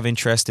you have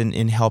interest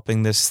in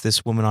helping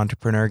this woman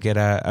entrepreneur get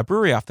a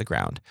brewery off the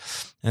ground?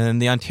 And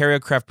the Ontario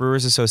Craft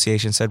Brewers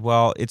Association said,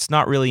 well, it's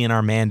not really in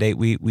our mandate.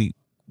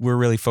 We're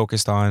really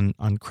focused on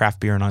craft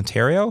beer in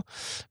Ontario.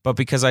 But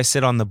because I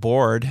sit on the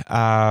board,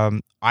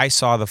 I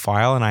saw the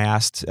file and I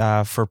asked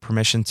for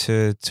permission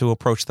to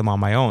approach them on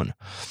my own.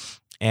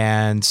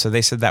 And so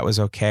they said that was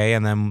okay.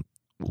 And then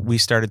we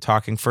started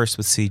talking first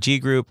with CG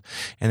Group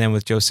and then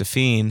with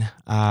Josephine,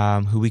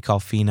 who we call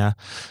Fina,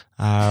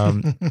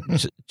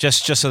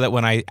 just so that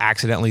when I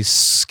accidentally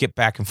skip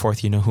back and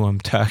forth, you know who I'm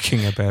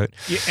talking about.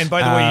 Yeah, and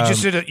by the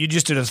way, you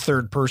just did a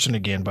third person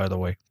again, by the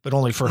way, but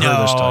only for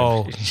her this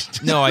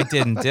time. No, I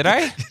didn't. Did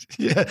I?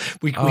 Yeah,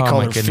 we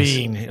call her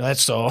Fiend.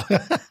 That's all.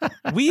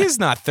 We is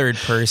not third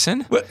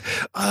person.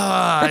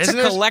 That's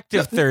a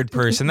collective third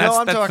person. That's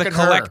the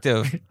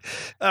collective.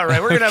 All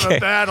right, we're gonna have a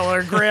battle,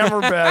 a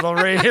grammar battle,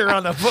 right here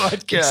on the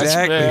podcast.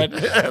 Exactly.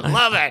 Man.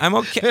 Love it.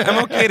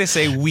 I'm okay to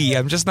say we.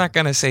 I'm just not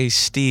gonna say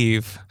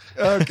Steve.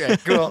 Okay,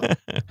 cool.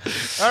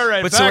 All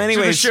right, but back to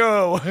the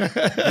show.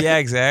 Yeah,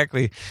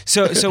 exactly.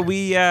 So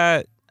we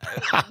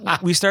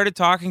started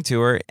talking to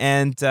her,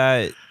 and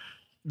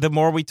the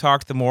more we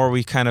talked, the more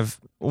we kind of,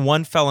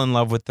 one, fell in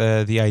love with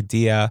the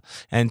idea,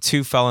 and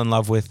two, fell in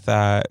love with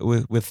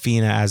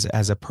Fina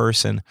as a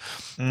person.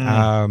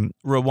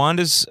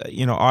 Rwanda's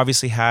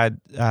obviously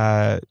had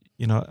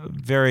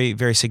very,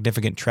 very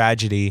significant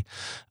tragedy,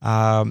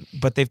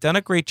 but they've done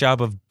a great job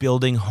of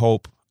building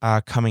hope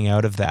coming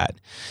out of that,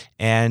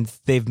 and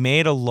they've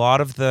made a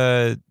lot of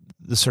the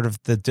sort of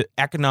the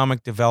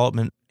economic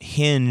development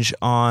hinge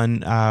on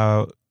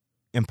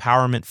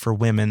empowerment for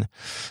women.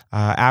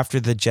 After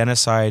the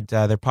genocide,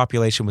 their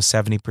population was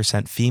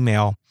 70%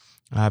 female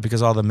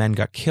because all the men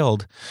got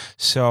killed.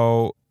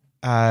 So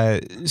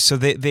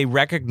they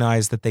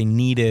recognized that they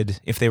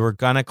needed, if they were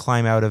gonna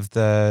climb out of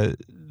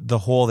the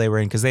hole they were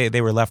in, because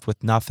they were left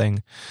with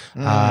nothing,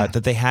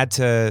 that they had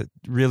to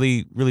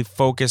really, really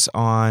focus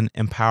on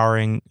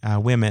empowering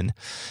women.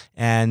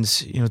 And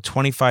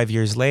 25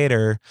 years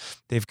later,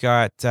 they've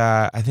got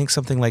I think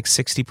something like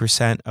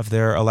 60% of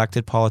their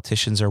elected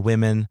politicians are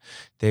women.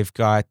 They've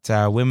got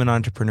women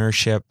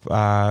entrepreneurship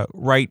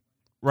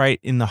right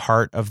in the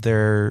heart of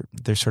their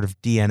sort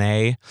of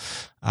DNA.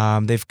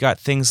 They've got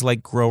things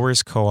like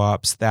growers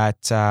co-ops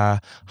that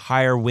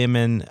hire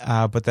women,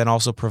 but then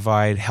also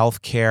provide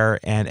health care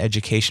and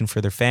education for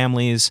their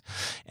families.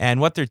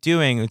 And what they're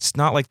doing, it's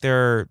not like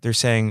they're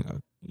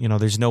saying,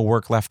 there's no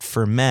work left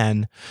for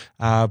men,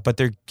 but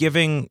they're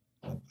giving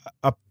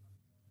a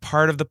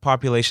part of the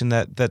population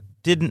that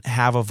didn't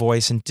have a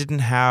voice and didn't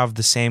have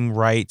the same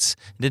rights,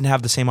 didn't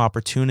have the same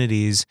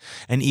opportunities,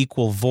 an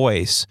equal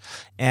voice.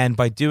 And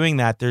by doing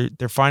that,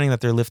 they're finding that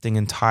they're lifting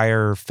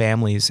entire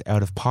families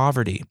out of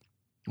poverty.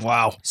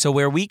 Wow. So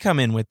where we come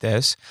in with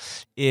this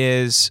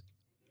is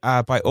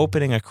by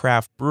opening a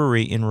craft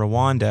brewery in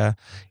Rwanda,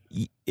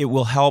 it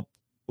will help,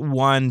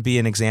 one, be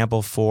an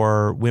example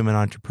for women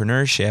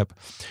entrepreneurship,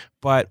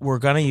 but we're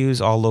going to use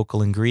all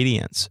local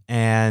ingredients.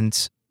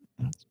 And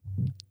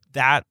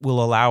that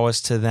will allow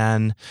us to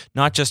then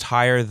not just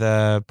hire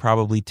the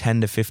probably 10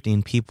 to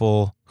 15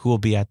 people who will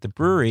be at the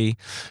brewery,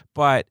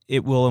 but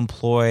it will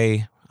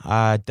employ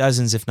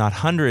dozens, if not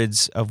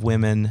hundreds, of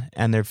women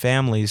and their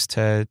families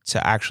to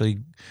actually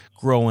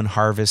grow and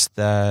harvest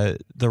the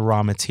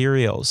raw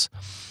materials.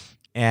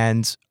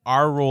 And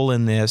our role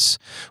in this,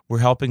 we're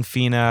helping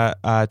Fina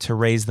to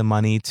raise the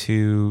money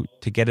to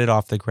get it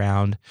off the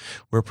ground.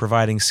 We're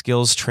providing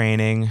skills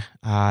training,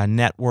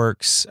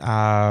 networks,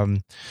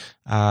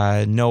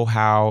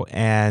 know-how,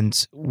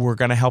 and we're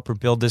going to help her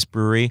build this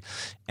brewery.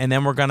 And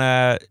then we're going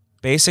to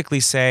basically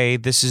say,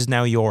 this is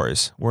now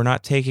yours. We're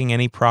not taking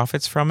any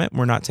profits from it.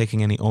 We're not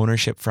taking any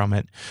ownership from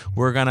it.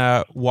 We're going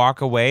to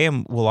walk away,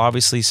 and we'll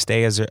obviously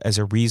stay as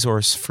a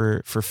resource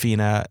for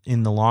Fina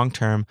in the long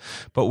term.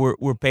 But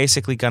we're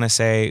basically going to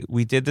say,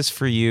 we did this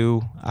for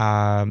you,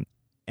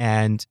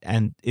 and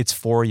it's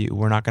for you.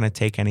 We're not going to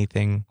take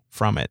anything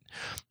from it.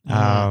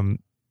 And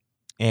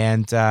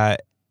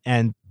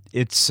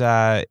it's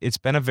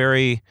been a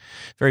very,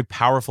 very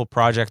powerful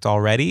project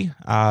already.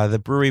 The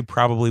brewery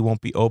probably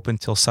won't be open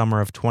till summer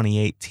of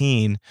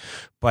 2018,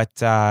 but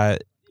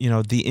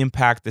the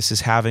impact this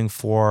is having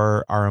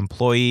for our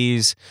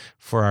employees,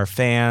 for our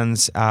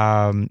fans,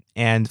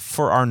 and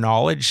for our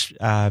knowledge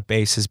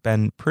base has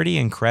been pretty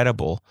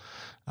incredible.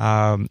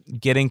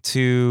 Getting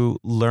to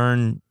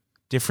learn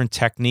different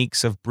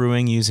techniques of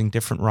brewing using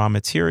different raw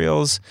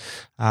materials,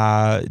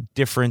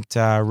 different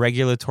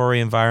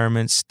regulatory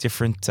environments,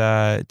 different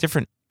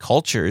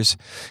cultures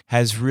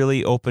has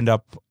really opened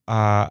up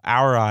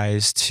our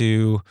eyes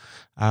to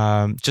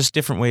just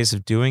different ways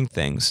of doing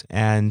things.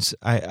 And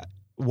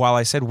while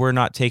I said we're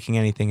not taking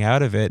anything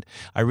out of it,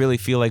 I really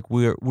feel like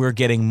we're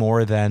getting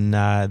more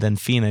than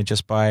Fina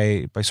just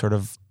by sort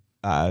of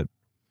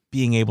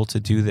being able to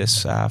do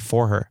this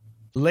for her.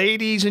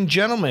 Ladies and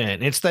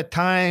gentlemen, it's that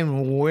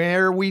time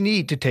where we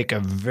need to take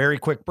a very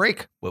quick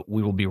break, but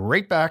we will be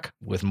right back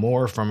with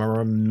more from our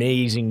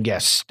amazing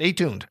guests. Stay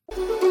tuned.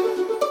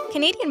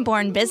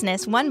 Canadian-born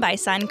business One by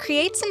Sun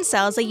creates and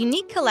sells a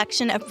unique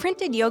collection of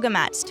printed yoga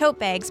mats, tote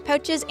bags,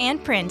 pouches,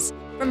 and prints,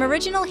 from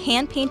original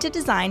hand-painted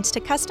designs to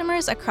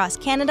customers across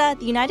Canada,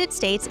 the United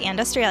States,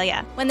 and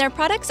Australia. When their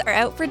products are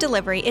out for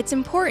delivery, it's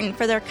important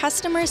for their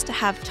customers to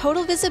have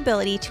total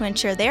visibility to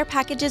ensure their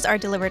packages are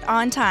delivered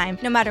on time,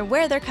 no matter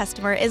where their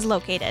customer is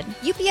located.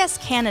 UPS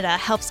Canada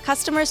helps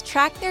customers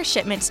track their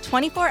shipments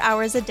 24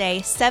 hours a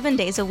day, 7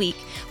 days a week,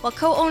 while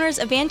co-owners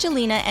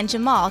Evangelina and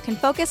Jamal can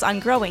focus on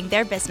growing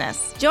their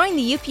business. Join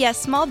the UPS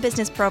Small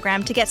Business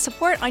Program to get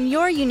support on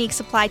your unique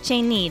supply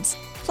chain needs.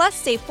 Plus,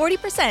 save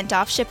 40%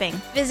 off shipping.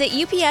 Visit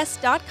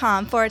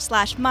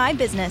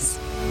ups.com/mybusiness.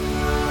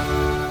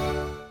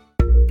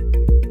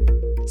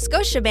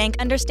 Scotiabank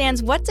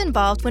understands what's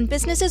involved when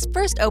businesses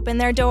first open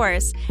their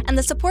doors and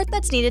the support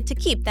that's needed to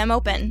keep them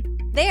open.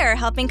 They're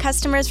helping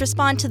customers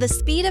respond to the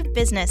speed of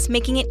business,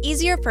 making it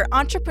easier for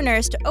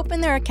entrepreneurs to open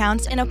their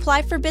accounts and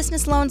apply for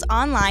business loans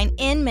online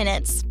in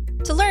minutes.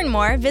 To learn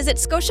more, visit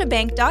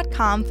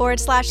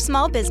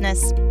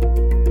scotiabank.com/smallbusiness.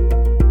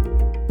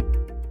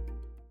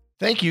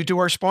 Thank you to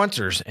our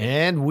sponsors,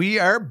 and we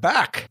are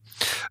back.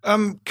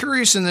 I'm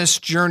curious in this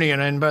journey,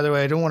 and by the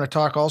way, I don't want to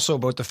talk also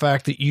about the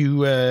fact that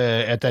you,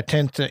 at that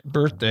 10th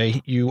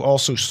birthday, you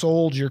also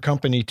sold your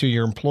company to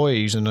your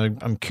employees, and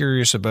I'm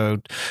curious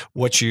about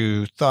what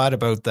you thought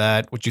about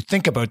that, what you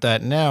think about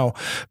that now.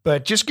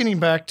 But just getting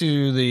back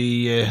to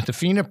the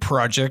Fina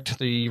project,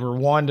 the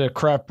Rwanda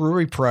Craft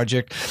Brewery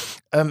project.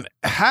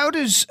 How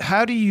do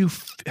you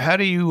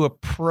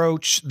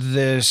approach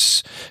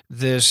this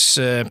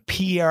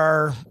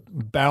PR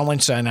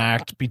balancing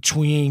act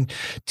between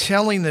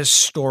telling this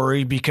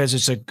story because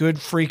it's a good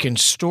freaking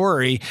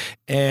story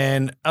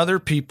and other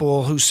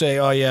people who say,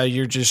 oh yeah,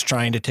 you're just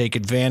trying to take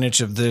advantage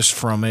of this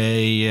from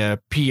a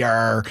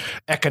PR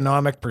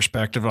economic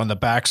perspective on the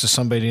backs of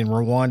somebody in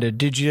Rwanda?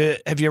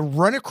 Have you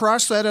run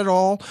across that at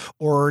all?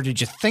 Or did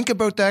you think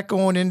about that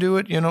going into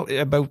it?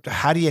 About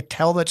how do you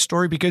tell that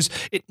story? Because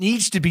it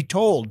needs to be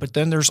told, but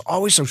then there's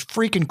always those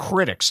freaking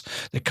critics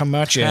that come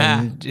at you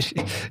and,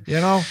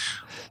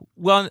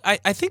 Well,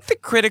 I think the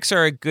critics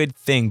are a good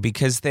thing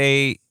because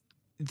they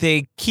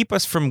keep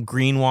us from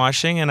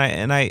greenwashing, and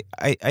I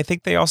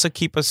think they also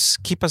keep us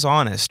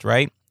honest,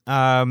 right?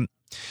 And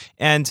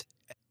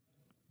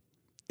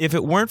if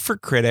it weren't for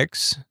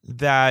critics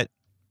that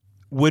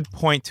would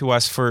point to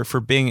us for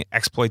being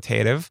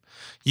exploitative,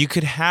 you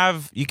could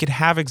have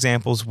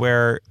examples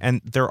where,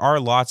 and there are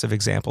lots of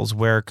examples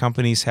where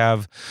companies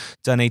have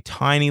done a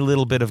tiny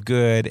little bit of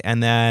good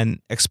and then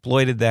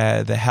exploited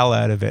the hell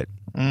out of it.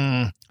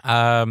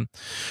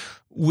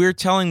 We're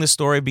telling the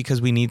story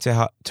because we need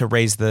to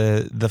raise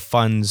the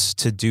funds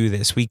to do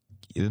this.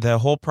 The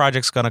whole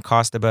project's going to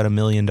cost about $1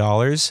 million,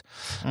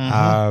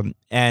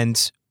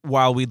 and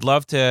while we'd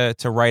love to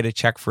write a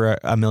check for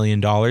 $1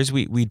 million,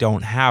 we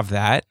don't have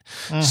that.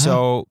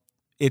 So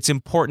it's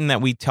important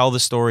that we tell the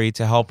story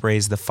to help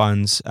raise the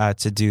funds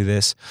to do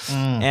this,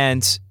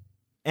 and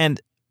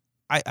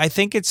I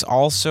think it's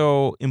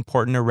also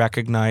important to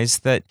recognize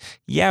that,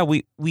 yeah,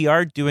 we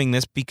are doing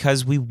this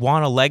because we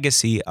want a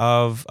legacy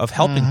of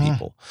helping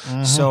people.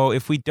 So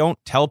if we don't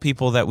tell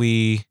people that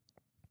we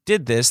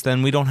did this,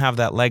 then we don't have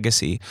that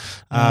legacy.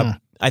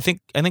 I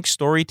think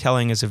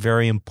storytelling is a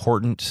very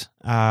important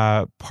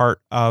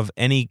part of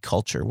any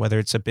culture, whether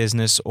it's a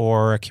business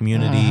or a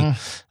community.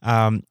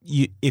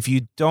 If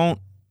you don't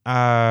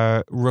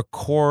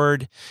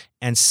record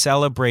and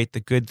celebrate the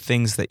good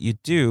things that you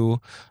do,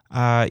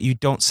 you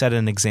don't set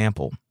an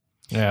example.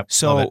 Yeah.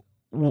 So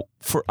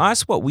for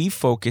us, what we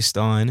focused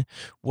on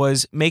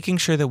was making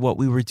sure that what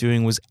we were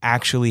doing was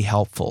actually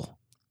helpful.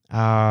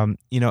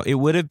 It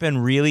would have been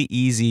really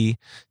easy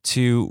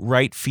to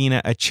write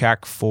Fina a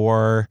check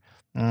for,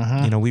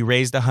 we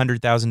raised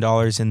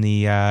 $100,000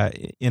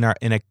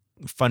 in a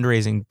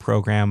fundraising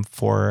program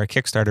for a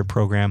Kickstarter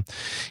program,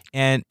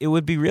 and it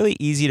would be really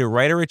easy to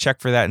write her a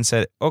check for that and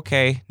said,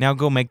 okay, now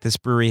go make this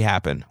brewery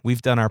happen.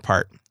 We've done our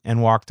part,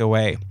 and walked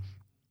away.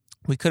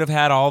 We could have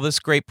had all this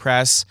great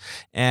press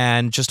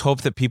and just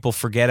hope that people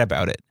forget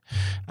about it.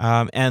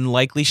 And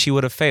likely she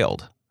would have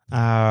failed.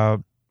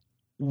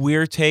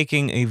 We're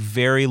taking a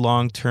very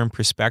long-term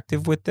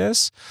perspective with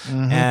this,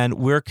 and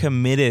we're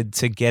committed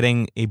to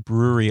getting a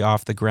brewery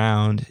off the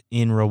ground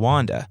in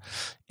Rwanda.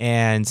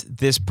 And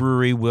this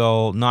brewery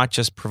will not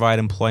just provide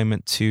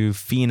employment to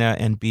Fina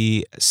and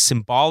be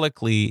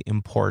symbolically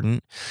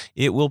important,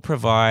 it will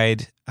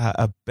provide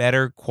a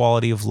better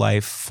quality of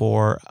life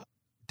for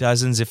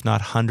dozens, if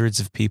not hundreds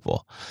of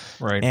people.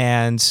 Right.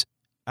 And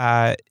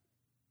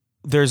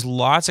there's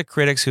lots of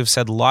critics who have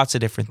said lots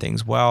of different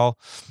things. Well,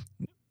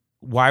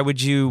 why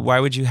would you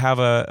have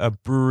a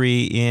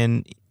brewery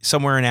in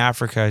somewhere in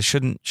Africa?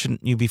 Shouldn't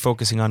you be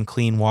focusing on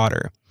clean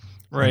water?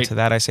 Right. And to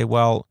that I say,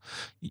 well,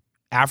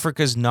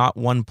 Africa's not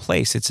one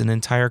place. It's an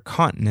entire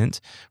continent.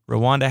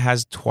 Rwanda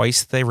has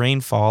twice the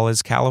rainfall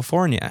as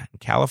California.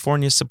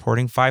 California is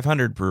supporting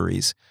 500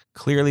 breweries.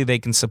 Clearly they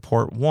can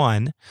support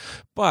one.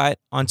 But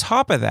on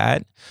top of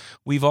that,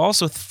 we've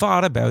also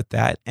thought about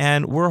that,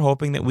 and we're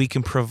hoping that we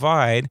can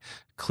provide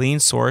clean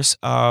source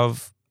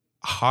of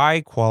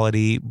high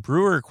quality,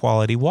 brewer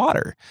quality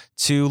water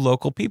to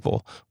local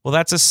people. Well,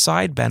 that's a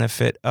side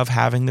benefit of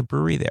having the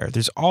brewery there.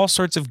 There's all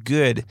sorts of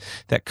good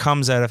that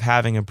comes out of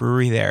having a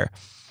brewery there.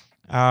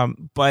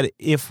 But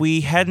if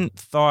we hadn't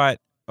thought,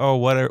 oh,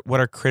 what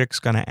are critics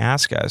going to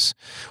ask us,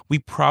 we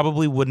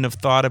probably wouldn't have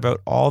thought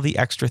about all the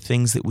extra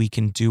things that we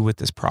can do with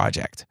this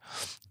project.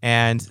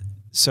 And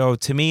so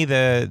to me,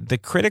 the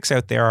critics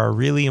out there are a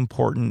really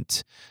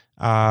important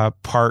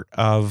part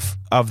of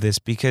this,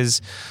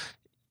 because,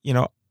 you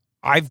know,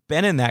 I've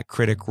been in that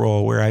critic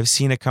role where I've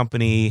seen a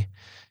company,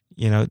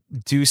 you know,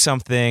 do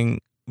something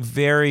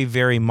very,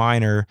 very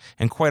minor,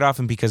 and quite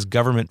often because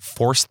government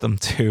forced them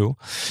to.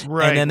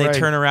 Right, and then they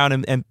turn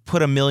around and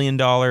put $1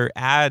 million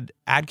ad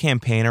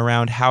campaign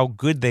around how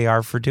good they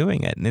are for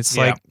doing it. And it's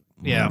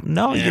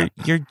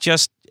you're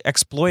just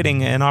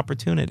exploiting an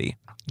opportunity.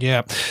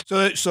 Yeah.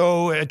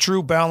 So a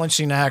true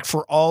balancing act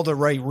for all the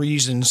right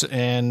reasons.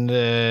 And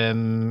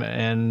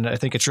I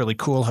think it's really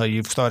cool how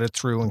you've thought it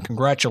through, and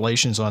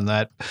congratulations on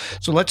that.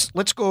 So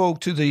let's go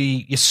to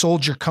you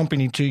sold your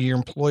company to your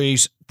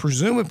employees,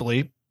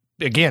 presumably,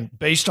 again,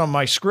 based on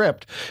my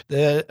script,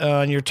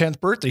 on your 10th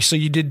birthday. So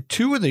you did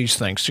two of these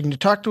things. So can you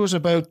talk to us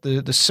about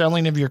the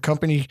selling of your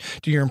company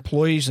to your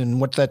employees and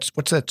what that's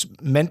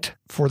meant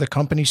for the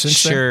company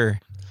since then?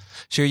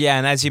 Sure. Yeah.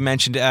 And as you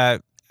mentioned,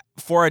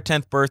 for our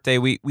 10th birthday,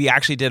 we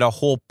actually did a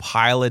whole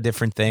pile of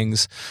different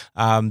things.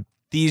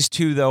 These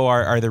two, though,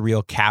 are the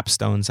real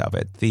capstones of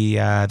it. The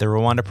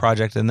Rwanda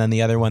project, and then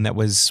the other one that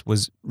was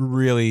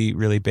really,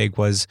 really big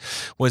was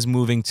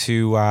moving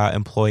to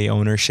employee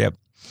ownership.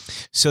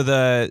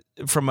 So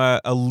from a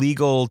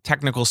legal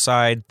technical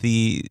side,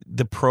 the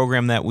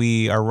program that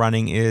we are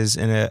running is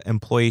an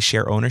employee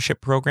share ownership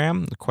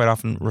program, quite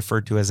often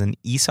referred to as an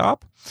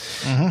ESOP.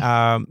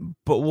 Mm-hmm.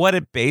 But what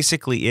it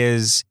basically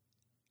is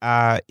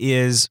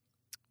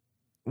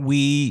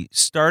we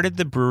started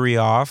the brewery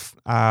off,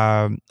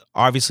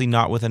 obviously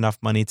not with enough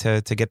money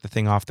to get the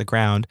thing off the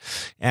ground.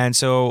 And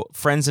so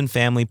friends and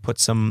family put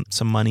some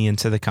money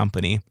into the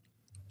company.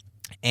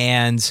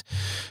 And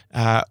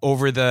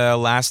over the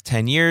last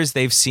 10 years,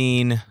 they've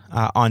seen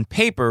on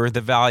paper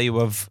the value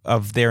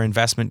of their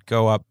investment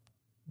go up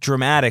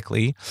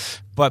dramatically.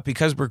 But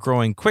because we're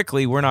growing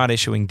quickly, we're not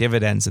issuing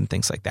dividends and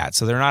things like that.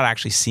 So they're not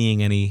actually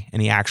seeing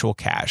any actual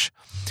cash.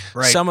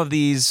 Right. Some of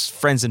these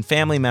friends and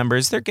family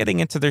members, they're getting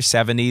into their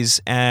 70s,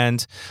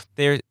 and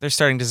they're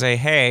starting to say,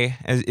 hey,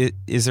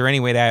 is there any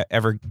way to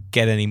ever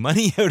get any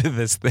money out of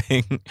this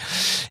thing?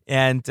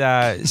 And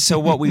so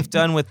what we've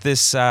done with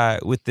this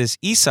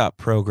ESOP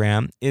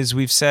program is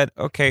we've said,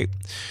 okay,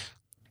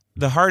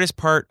 the hardest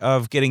part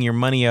of getting your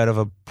money out of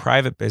a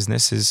private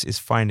business is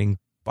finding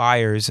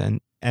buyers.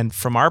 And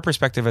from our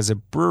perspective as a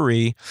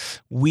brewery,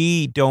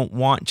 we don't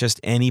want just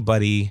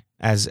anybody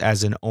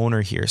as an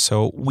owner here.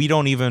 So we're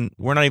not even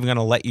going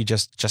to let you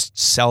just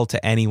sell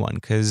to anyone,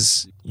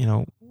 because, you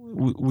know,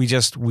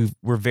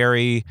 we're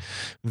very,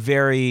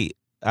 very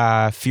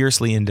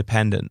fiercely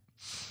independent.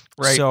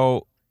 Right.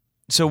 So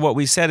what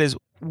we said is,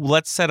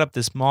 let's set up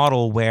this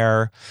model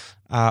where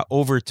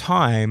over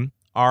time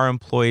our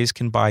employees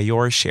can buy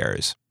your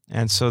shares.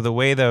 And so the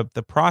way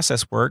the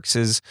process works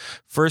is,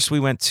 first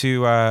we went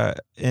to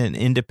an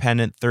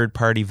independent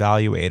third-party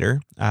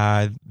valuator.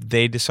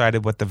 They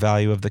decided what the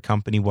value of the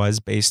company was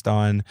based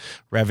on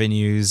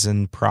revenues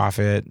and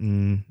profit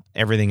and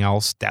everything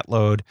else, debt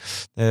load,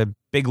 a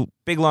big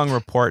long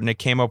report, and it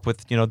came up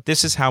with, you know,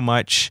 this is how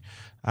much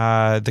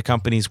the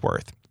company's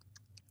worth.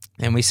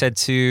 And we said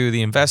to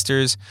the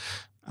investors,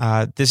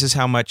 this is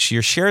how much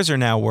your shares are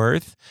now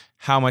worth.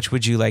 How much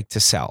would you like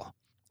to sell?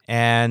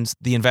 And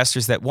the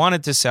investors that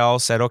wanted to sell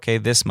said, okay,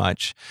 this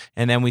much.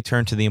 And then we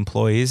turned to the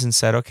employees and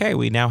said, okay,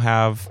 we now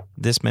have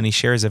this many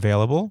shares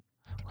available.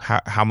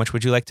 How much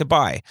would you like to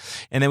buy?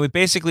 And then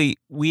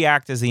we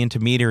act as the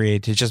intermediary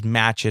to just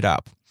match it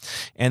up.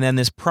 And then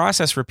this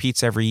process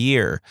repeats every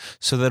year,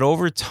 so that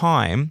over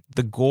time,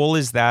 the goal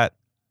is that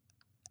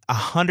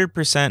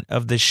 100%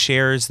 of the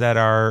shares that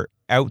are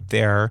out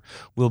there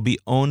will be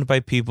owned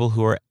by people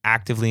who are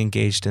actively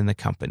engaged in the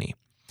company.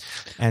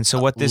 And so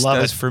what this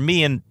does for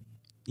me and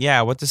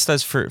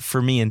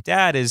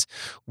Dad is,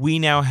 we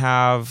now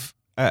have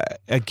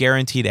a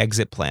guaranteed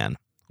exit plan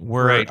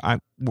where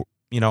I'm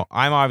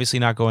obviously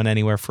not going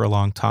anywhere for a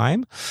long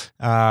time.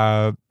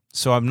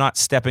 So I'm not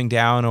stepping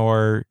down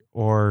or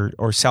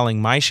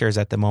selling my shares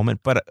at the moment,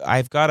 but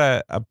I've got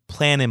a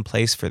plan in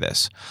place for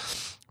this.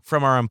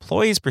 from our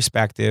employees'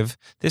 perspective,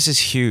 this is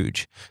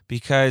huge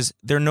because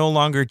they're no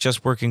longer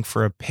just working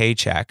for a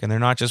paycheck, and they're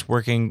not just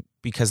working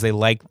because they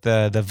like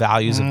the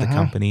values of the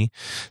company.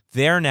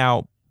 They're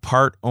now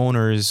part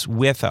owners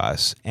with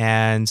us,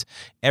 and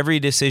every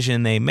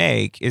decision they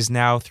make is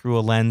now through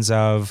a lens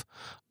of,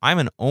 I'm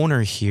an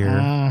owner here.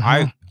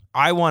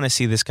 I want to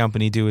see this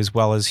company do as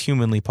well as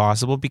humanly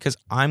possible because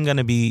I'm going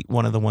to be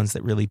one of the ones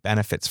that really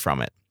benefits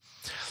from it.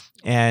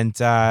 And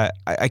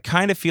I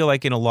kind of feel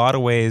like in a lot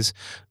of ways,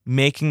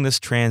 making this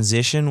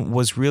transition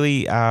was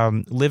really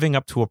living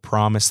up to a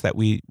promise that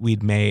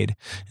we'd made.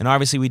 And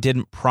obviously we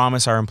didn't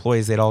promise our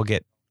employees they'd all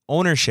get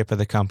ownership of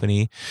the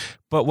company.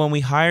 But when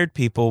we hired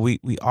people, we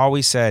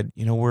always said,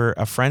 we're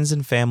a friends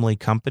and family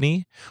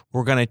company.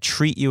 We're going to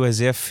treat you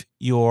as if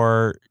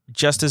you're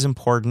just as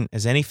important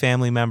as any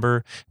family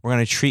member. We're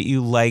going to treat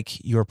you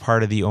like you're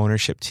part of the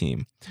ownership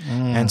team.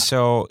 And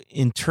so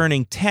in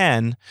turning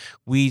 10,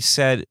 we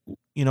said,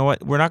 you know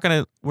what, we're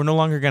no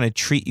longer going to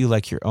treat you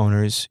like you're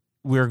owners.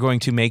 We're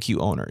going to make you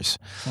owners.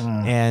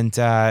 And,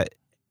 to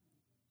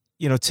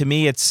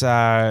me, it's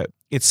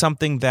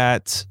something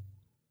that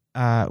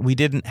we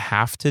didn't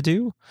have to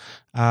do.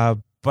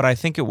 But I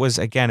think it was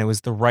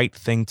the right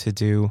thing to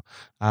do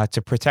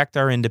to protect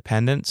our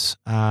independence,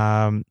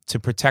 to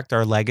protect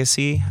our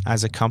legacy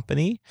as a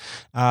company,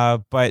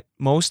 but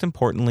most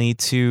importantly,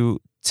 to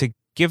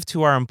give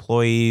to our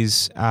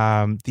employees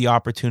the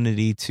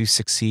opportunity to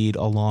succeed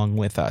along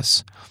with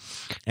us.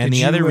 And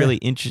the other really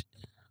interesting...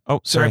 Oh,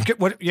 sorry.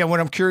 What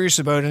I'm curious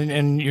about,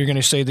 and you're going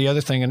to say the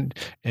other thing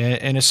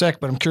in a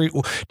sec, but I'm curious.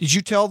 Did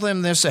you tell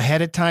them this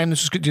ahead of time?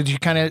 Did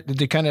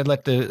they kind of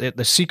let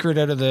the secret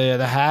out of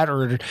the hat,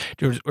 or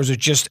was it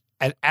just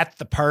at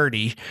the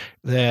party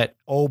that,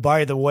 oh,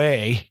 by the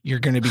way, you're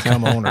going to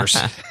become owners?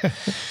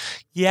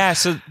 Yeah.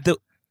 So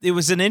it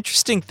was an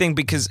interesting thing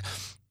because,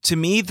 to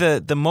me,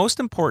 the most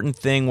important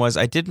thing was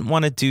I didn't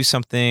want to do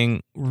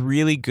something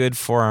really good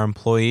for our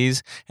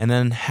employees and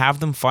then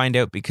have them find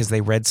out because they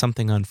read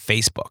something on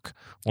Facebook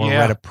or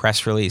read a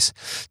press release.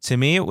 To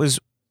me, it was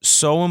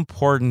so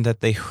important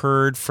that they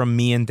heard from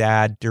me and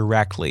Dad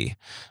directly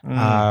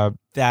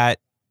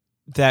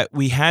that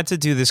we had to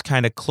do this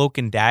kind of cloak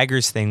and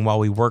daggers thing while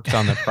we worked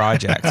on the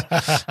project.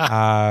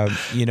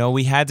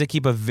 We had to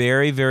keep a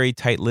very, very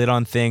tight lid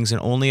on things,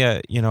 and only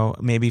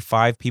maybe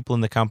 5 people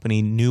in the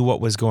company knew what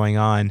was going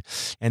on,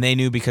 and they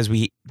knew because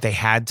they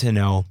had to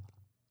know.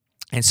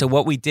 And so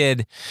what we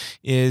did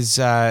is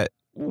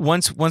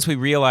once we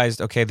realized,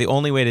 okay, the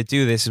only way to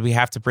do this is we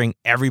have to bring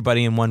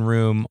everybody in one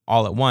room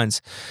all at once.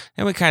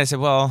 And we kind of said,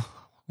 well,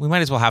 we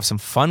might as well have some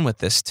fun with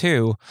this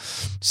too.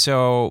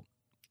 So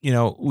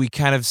we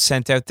kind of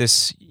sent out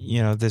this,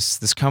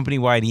 this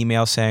company-wide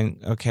email saying,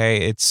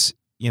 okay, it's,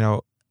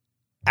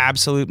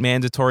 absolute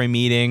mandatory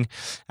meeting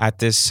at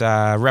this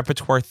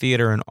repertoire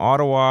theater in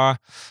Ottawa.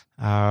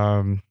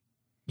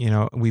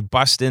 We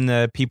bust in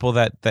the people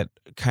that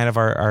kind of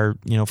are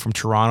from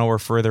Toronto or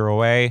further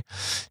away,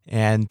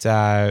 and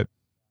got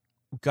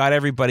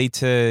everybody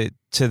to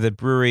the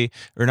brewery,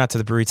 or not to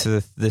the brewery,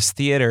 to this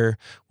theater.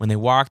 When they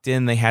walked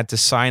in, they had to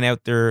sign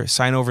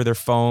over their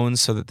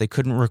phones so that they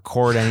couldn't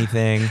record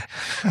anything.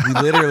 We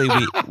literally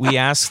we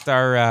asked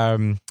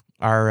our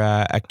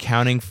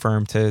accounting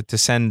firm to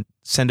send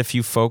a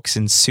few folks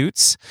in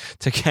suits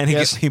to kind of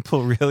get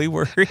people really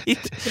worried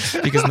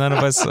because none of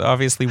us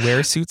obviously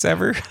wear suits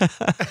ever.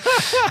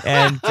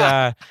 and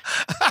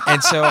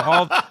so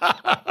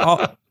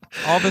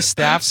all the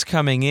staff's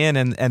coming in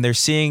and they're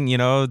seeing,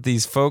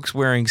 these folks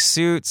wearing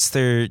suits.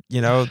 They're,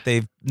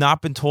 they've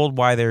not been told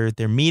why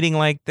they're meeting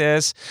like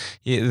this.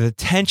 The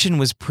tension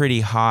was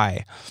pretty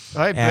high.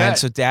 I bet. And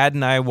so Dad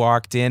and I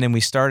walked in and we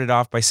started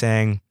off by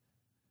saying,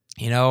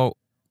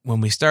 when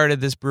we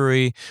started this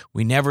brewery,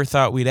 we never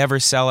thought we'd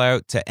ever sell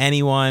out to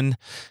anyone,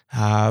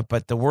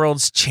 but the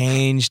world's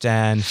changed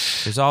and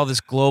there's all this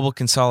global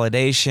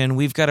consolidation.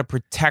 We've got to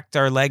protect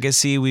our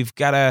legacy. We've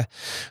got to,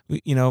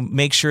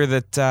 make sure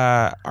that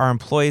our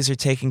employees are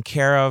taken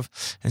care of.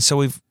 And so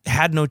we've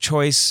had no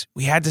choice.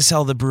 We had to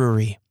sell the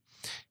brewery.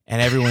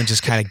 And everyone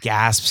just kind of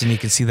gasps, and you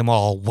can see them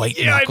all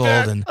white-knuckled.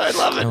 And I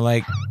love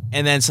it.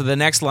 And then so the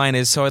next line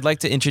is, so I'd like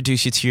to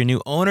introduce you to your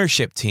new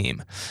ownership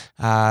team.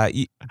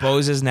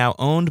 Beauchesne is now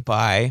owned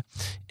by,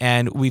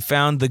 and we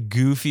found the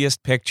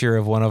goofiest picture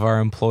of one of our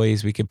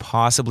employees we could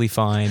possibly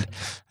find.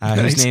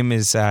 His name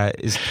is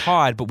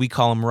Todd, but we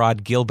call him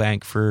Rod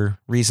Gilbank for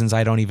reasons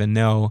I don't even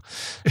know.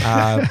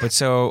 But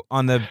so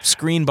on the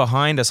screen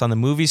behind us, on the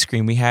movie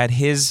screen, we had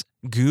his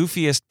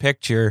goofiest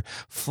picture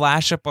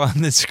flash up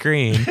on the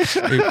screen.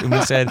 And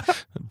we said,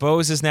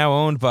 Beauchesne is now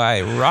owned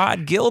by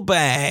Rod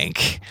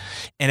Gilbank.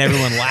 And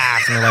everyone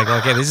laughed and they're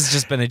like, okay, this has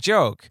just been a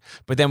joke.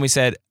 But then we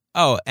said,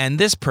 oh, and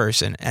this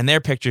person, and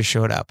their picture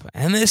showed up,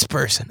 and this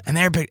person, and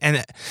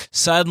and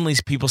suddenly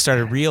people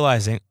started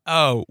realizing,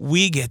 oh,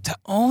 we get to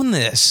own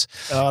this.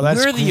 Oh,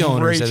 that's We're the great.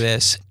 owners of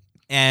this.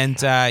 And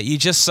you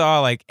just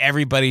saw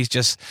everybody's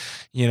just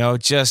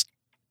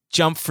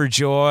jump for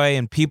joy,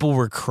 and people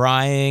were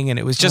crying, and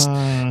it was just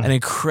an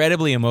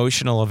incredibly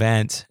emotional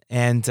event.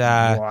 And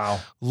wow.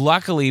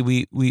 Luckily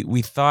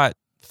we thought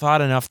thought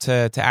enough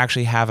to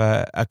actually have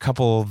a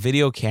couple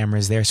video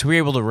cameras there. So we were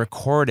able to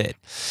record it.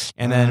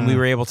 And then we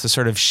were able to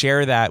sort of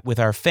share that with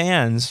our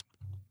fans.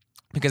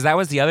 Because that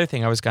was the other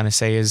thing I was going to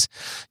say is,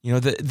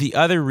 the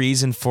other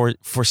reason for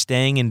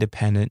staying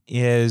independent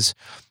is,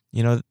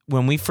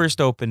 when we first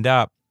opened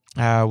up,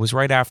 was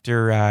right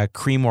after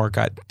Creemore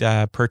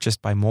got purchased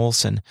by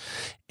Molson.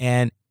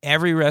 And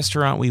every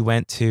restaurant we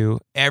went to,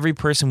 every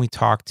person we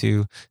talked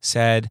to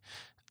said,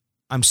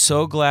 I'm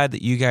so glad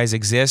that you guys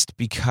exist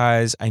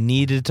because I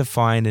needed to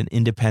find an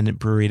independent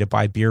brewery to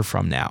buy beer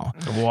from now.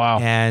 Wow.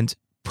 And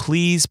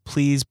please,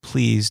 please,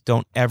 please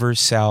don't ever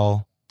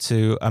sell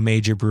to a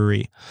major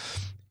brewery.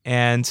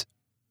 And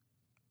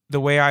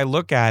the way I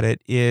look at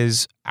it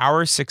is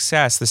our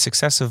success, the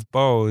success of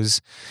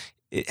Beau's,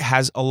 it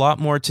has a lot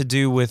more to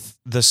do with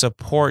the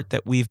support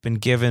that we've been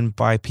given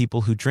by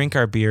people who drink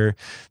our beer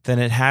than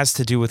it has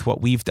to do with what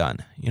we've done.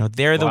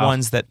 They're the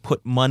ones that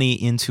put money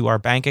into our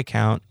bank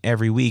account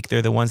every week.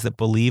 They're the ones that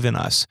believe in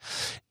us.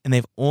 And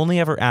they've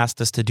only ever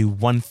asked us to do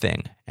one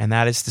thing, and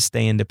that is to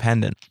stay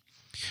independent.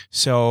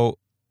 So,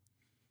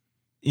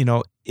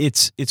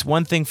 it's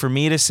one thing for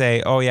me to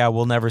say, oh yeah,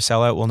 we'll never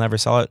sell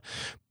out.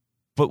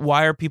 But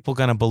why are people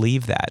going to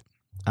believe that?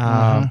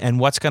 And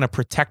what's going to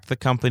protect the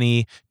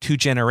company 2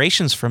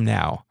 generations from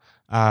now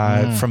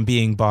from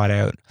being bought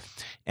out?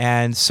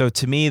 And so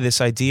to me,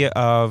 this idea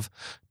of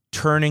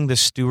turning the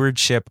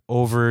stewardship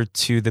over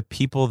to the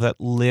people that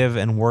live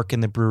and work in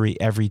the brewery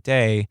every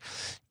day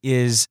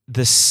is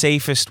the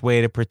safest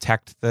way to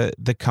protect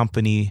the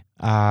company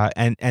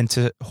and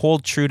to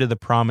hold true to the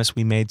promise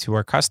we made to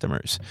our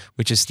customers,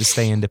 which is to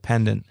stay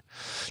independent.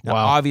 Now,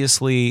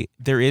 obviously,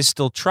 there is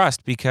still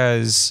trust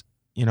because,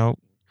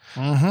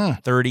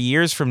 30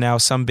 years from now,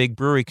 some big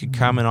brewery could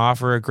come and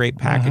offer a great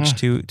package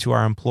to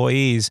our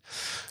employees.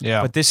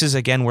 Yeah. But this is,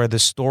 again, where the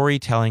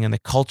storytelling and the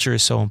culture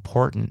is so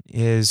important,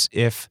 is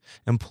if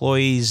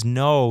employees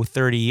know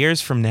 30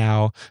 years from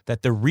now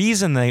that the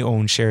reason they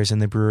own shares in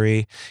the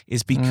brewery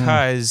is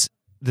because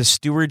the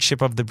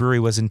stewardship of the brewery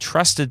was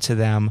entrusted to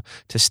them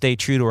to stay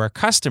true to our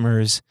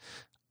customers,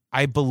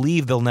 I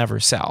believe they'll never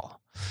sell.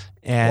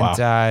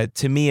 And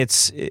to me,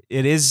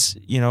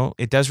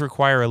 it does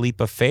require a leap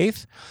of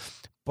faith.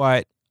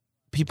 But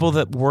people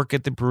that work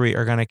at the brewery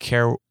are going to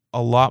care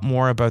a lot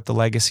more about the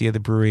legacy of the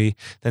brewery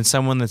than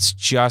someone that's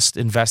just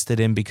invested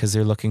in because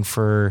they're looking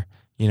for,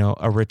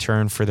 a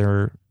return for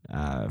their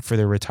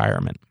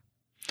retirement.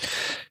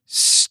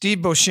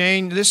 Steve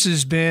Beauchesne, this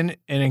has been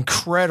an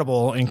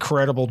incredible,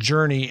 incredible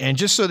journey. And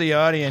just so the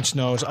audience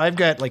knows, I've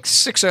got like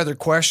 6 other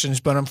questions,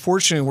 but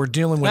unfortunately we're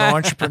dealing with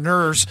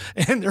entrepreneurs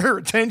and their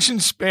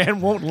attention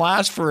span won't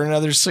last for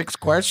another 6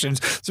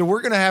 questions. So we're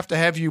going to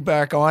have you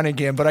back on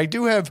again. But I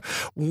do have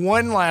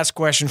one last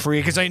question for you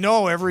because I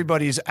know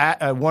everybody's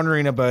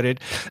wondering about it.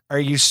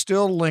 Are you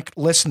still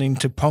listening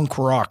to punk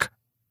rock?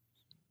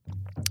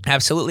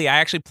 Absolutely. I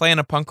actually play in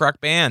a punk rock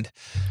band.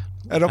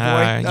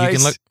 Attaboy.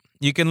 Nice.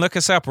 You can look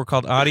us up. We're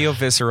called Audio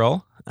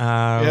Visceral.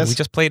 Yes. We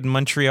just played in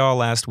Montreal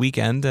last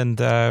weekend, and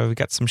we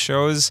got some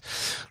shows.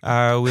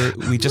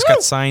 We just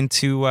got signed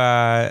to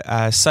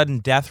Sudden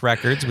Death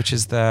Records, which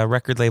is the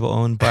record label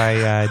owned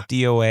by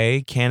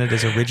DOA,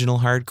 Canada's original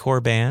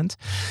hardcore band.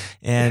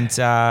 And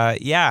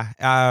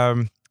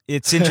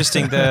it's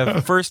interesting.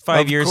 The first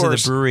 5 years of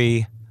the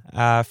brewery.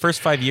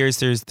 First 5 years,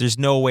 there's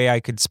no way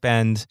I could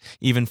spend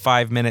even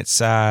 5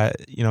 minutes,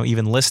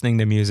 even listening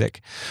to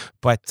music,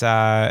 but.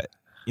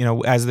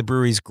 As the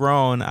brewery's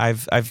grown,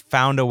 I've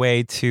found a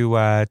way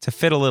to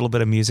fit a little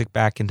bit of music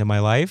back into my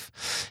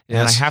life. Yes.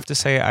 And I have to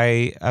say,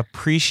 I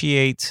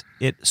appreciate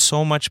it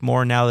so much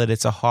more now that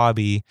it's a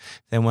hobby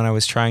than when I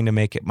was trying to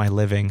make it my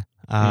living.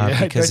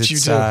 Because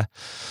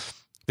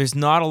there's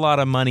not a lot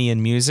of money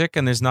in music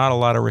and there's not a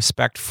lot of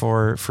respect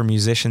for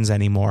musicians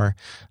anymore.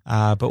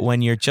 But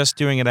when you're just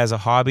doing it as a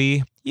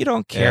hobby, you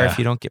don't care if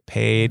you don't get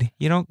paid.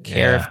 You don't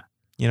care if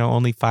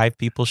only 5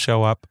 people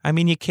show up. I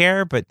mean, you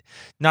care, but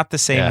not the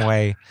same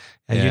way.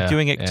 You're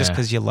doing it just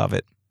because you love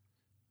it.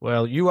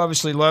 Well, you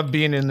obviously love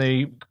being in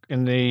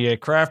the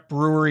craft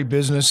brewery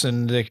business,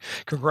 and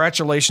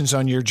congratulations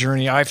on your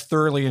journey. I've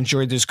thoroughly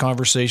enjoyed this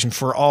conversation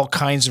for all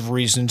kinds of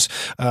reasons.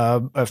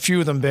 A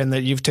few of them been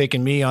that you've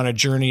taken me on a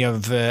journey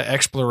of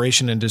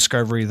exploration and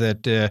discovery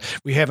that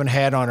we haven't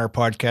had on our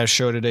podcast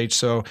show to date.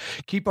 So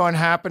keep on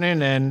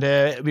happening. And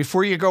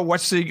before you go,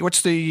 what's the URL?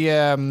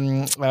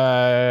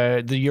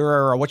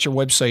 What's your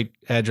website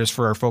address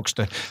for our folks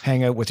to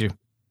hang out with you?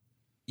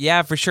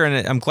 Yeah, for sure.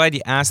 And I'm glad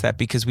you asked that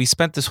because we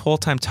spent this whole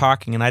time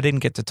talking and I didn't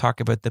get to talk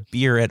about the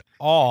beer at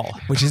all,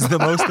 which is the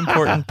most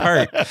important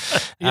part.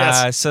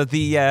 Yes. So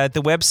the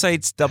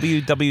website's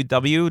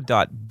www.beaus,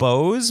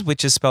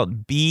 which is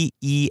spelled BEAUS.ca.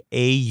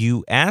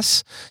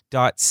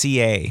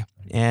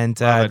 And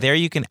there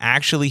you can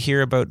actually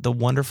hear about the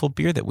wonderful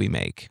beer that we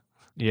make.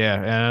 Yeah,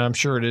 and I'm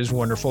sure it is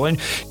wonderful. And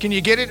can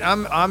you get it?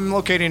 I'm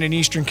located in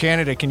Eastern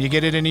Canada. Can you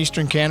get it in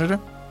Eastern Canada?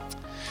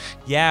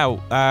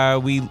 Yeah,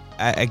 we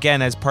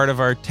again, as part of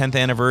our 10th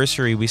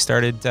anniversary, we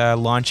started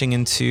launching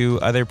into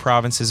other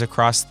provinces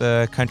across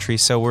the country.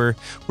 So we're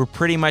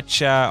pretty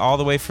much all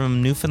the way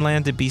from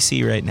Newfoundland to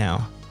BC right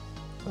now.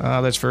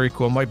 That's very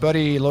cool. My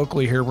buddy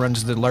locally here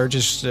runs the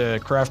largest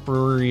craft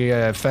brewery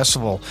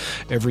festival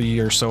every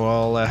year, so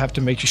I'll have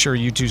to make sure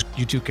you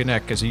two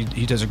connect because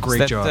he does a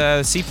great job.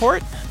 The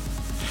Seaport?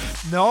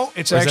 No,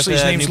 it's actually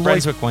his the name's New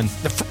Brunswick one.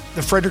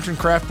 The Fredericton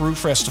Craft Brew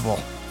Festival.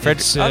 The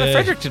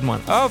Fredericton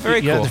one. Oh,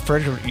 very cool. The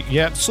Fredericton.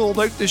 Yeah, sold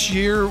out this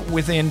year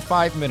within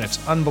 5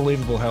 minutes.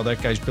 Unbelievable how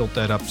that guy's built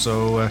that up.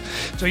 So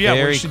yeah,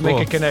 very we should cool.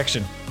 make a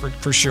connection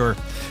for sure.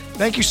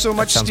 Thank you so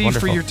much, Steve,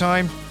 wonderful. for your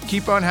time.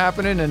 Keep on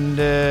happening, and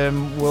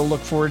we'll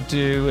look forward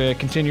to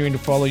continuing to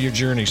follow your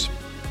journeys.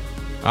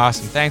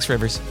 Awesome. Thanks,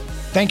 Rivers.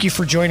 Thank you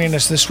for joining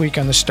us this week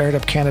on the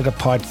Startup Canada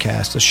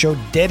podcast, a show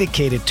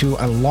dedicated to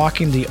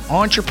unlocking the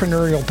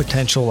entrepreneurial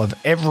potential of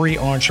every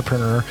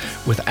entrepreneur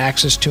with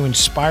access to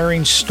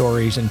inspiring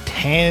stories and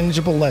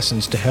tangible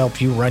lessons to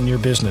help you run your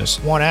business.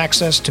 Want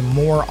access to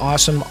more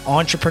awesome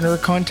entrepreneur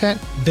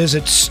content?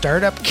 Visit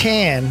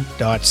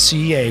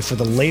startupcan.ca for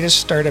the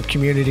latest startup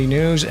community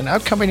news and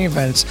upcoming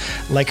events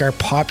like our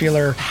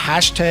popular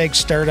hashtag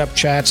startup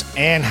chats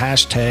and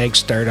hashtag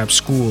startup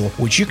school,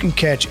 which you can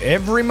catch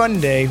every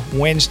Monday,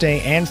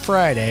 Wednesday, and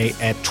Friday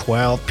at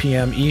 12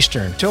 p.m.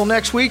 Eastern. Till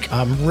next week,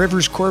 I'm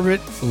Rivers Corbett,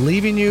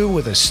 leaving you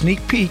with a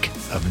sneak peek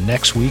of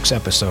next week's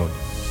episode.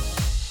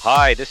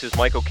 Hi, this is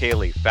Michael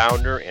Cayley,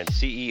 founder and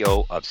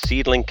CEO of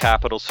Seedling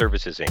Capital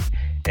Services, Inc.,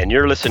 and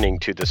you're listening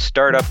to the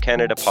Startup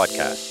Canada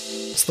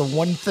podcast. It's the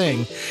one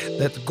thing,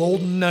 that the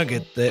golden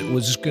nugget that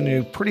was going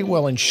to pretty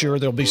well ensure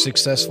they'll be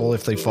successful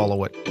if they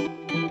follow it.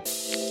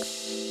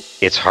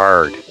 It's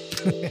hard.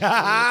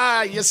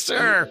 Yes,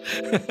 sir.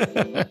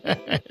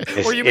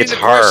 Or you mean it's the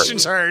hard.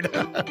 question's hard?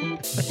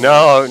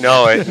 No,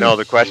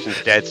 the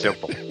question's dead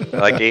simple.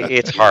 Like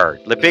it's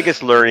hard. The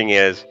biggest learning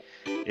is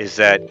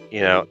that,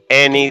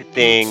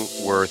 anything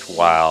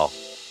worthwhile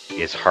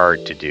is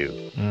hard to do.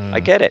 I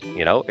get it.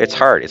 It's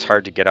hard. It's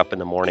hard to get up in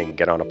the morning and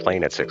get on a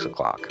plane at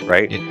 6:00,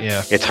 right?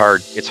 Yeah. It's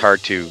hard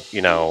to,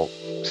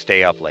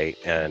 stay up late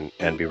and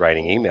be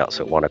writing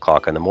emails at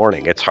 1:00 in the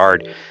morning. It's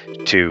hard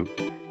to,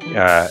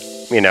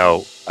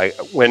 I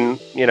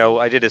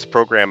did this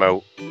program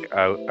out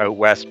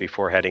west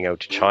before heading out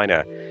to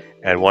China,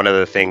 and one of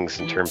the things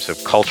in terms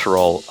of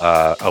cultural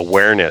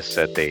awareness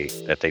that they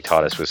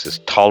taught us was this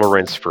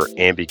tolerance for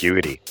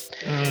ambiguity,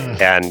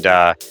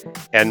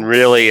 and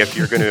really, if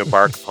you're going to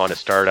embark upon a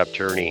startup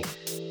journey,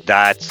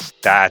 that's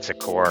a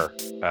core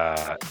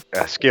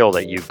skill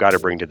that you've got to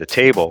bring to the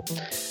table,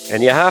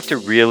 and you have to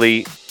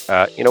really,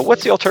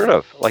 what's the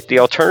alternative? Like the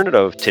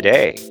alternative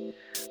today.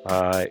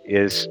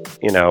 Is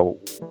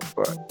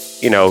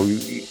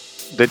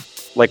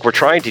we're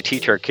trying to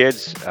teach our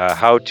kids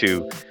how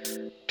to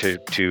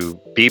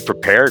be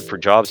prepared for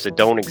jobs that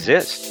don't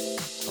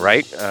exist,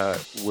 right?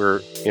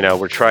 We're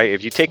trying.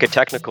 If you take a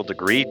technical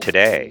degree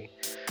today,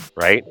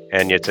 right,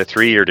 and it's a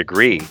 3-year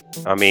degree,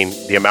 I mean,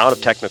 the amount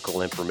of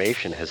technical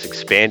information has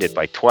expanded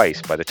by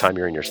twice by the time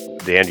you're in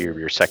the end of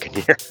your second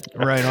year.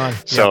 Right on.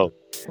 So,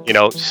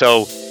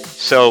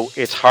 so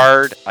it's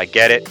hard. I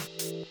get it.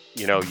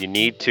 You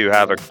need to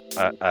have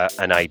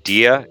an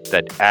idea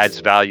that adds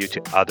value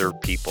to other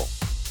people.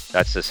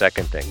 That's the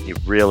second thing. You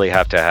really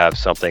have to have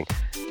something,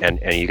 and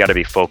you got to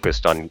be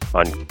focused on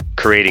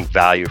creating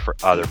value for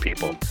other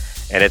people.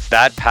 And it's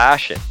that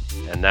passion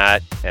and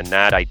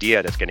that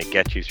idea that's going to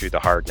get you through the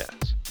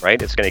hardness,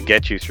 right? It's going to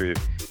get you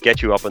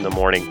up in the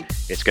morning.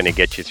 It's going to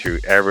get you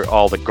through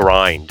all the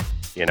grind,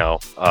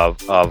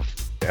 of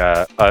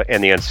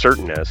and the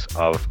uncertainness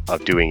of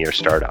doing your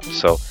startup.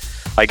 So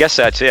I guess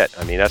that's it.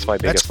 I mean, that's my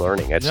biggest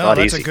learning. It's not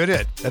easy.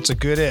 That's a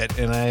good it.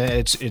 And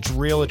it's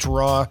real, it's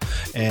raw,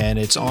 and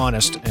it's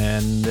honest,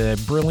 and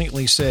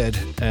brilliantly said.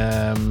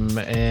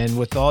 And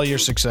with all your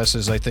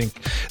successes, I think,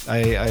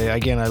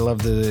 I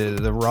love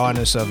the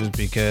rawness of it,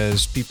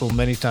 because people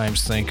many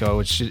times think,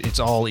 it's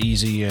all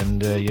easy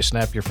and you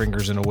snap your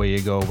fingers and away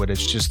you go, but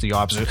it's just the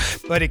opposite.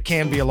 But it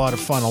can be a lot of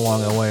fun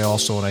along the way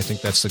also, and I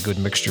think that's the good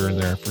mixture in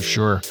there for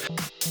sure.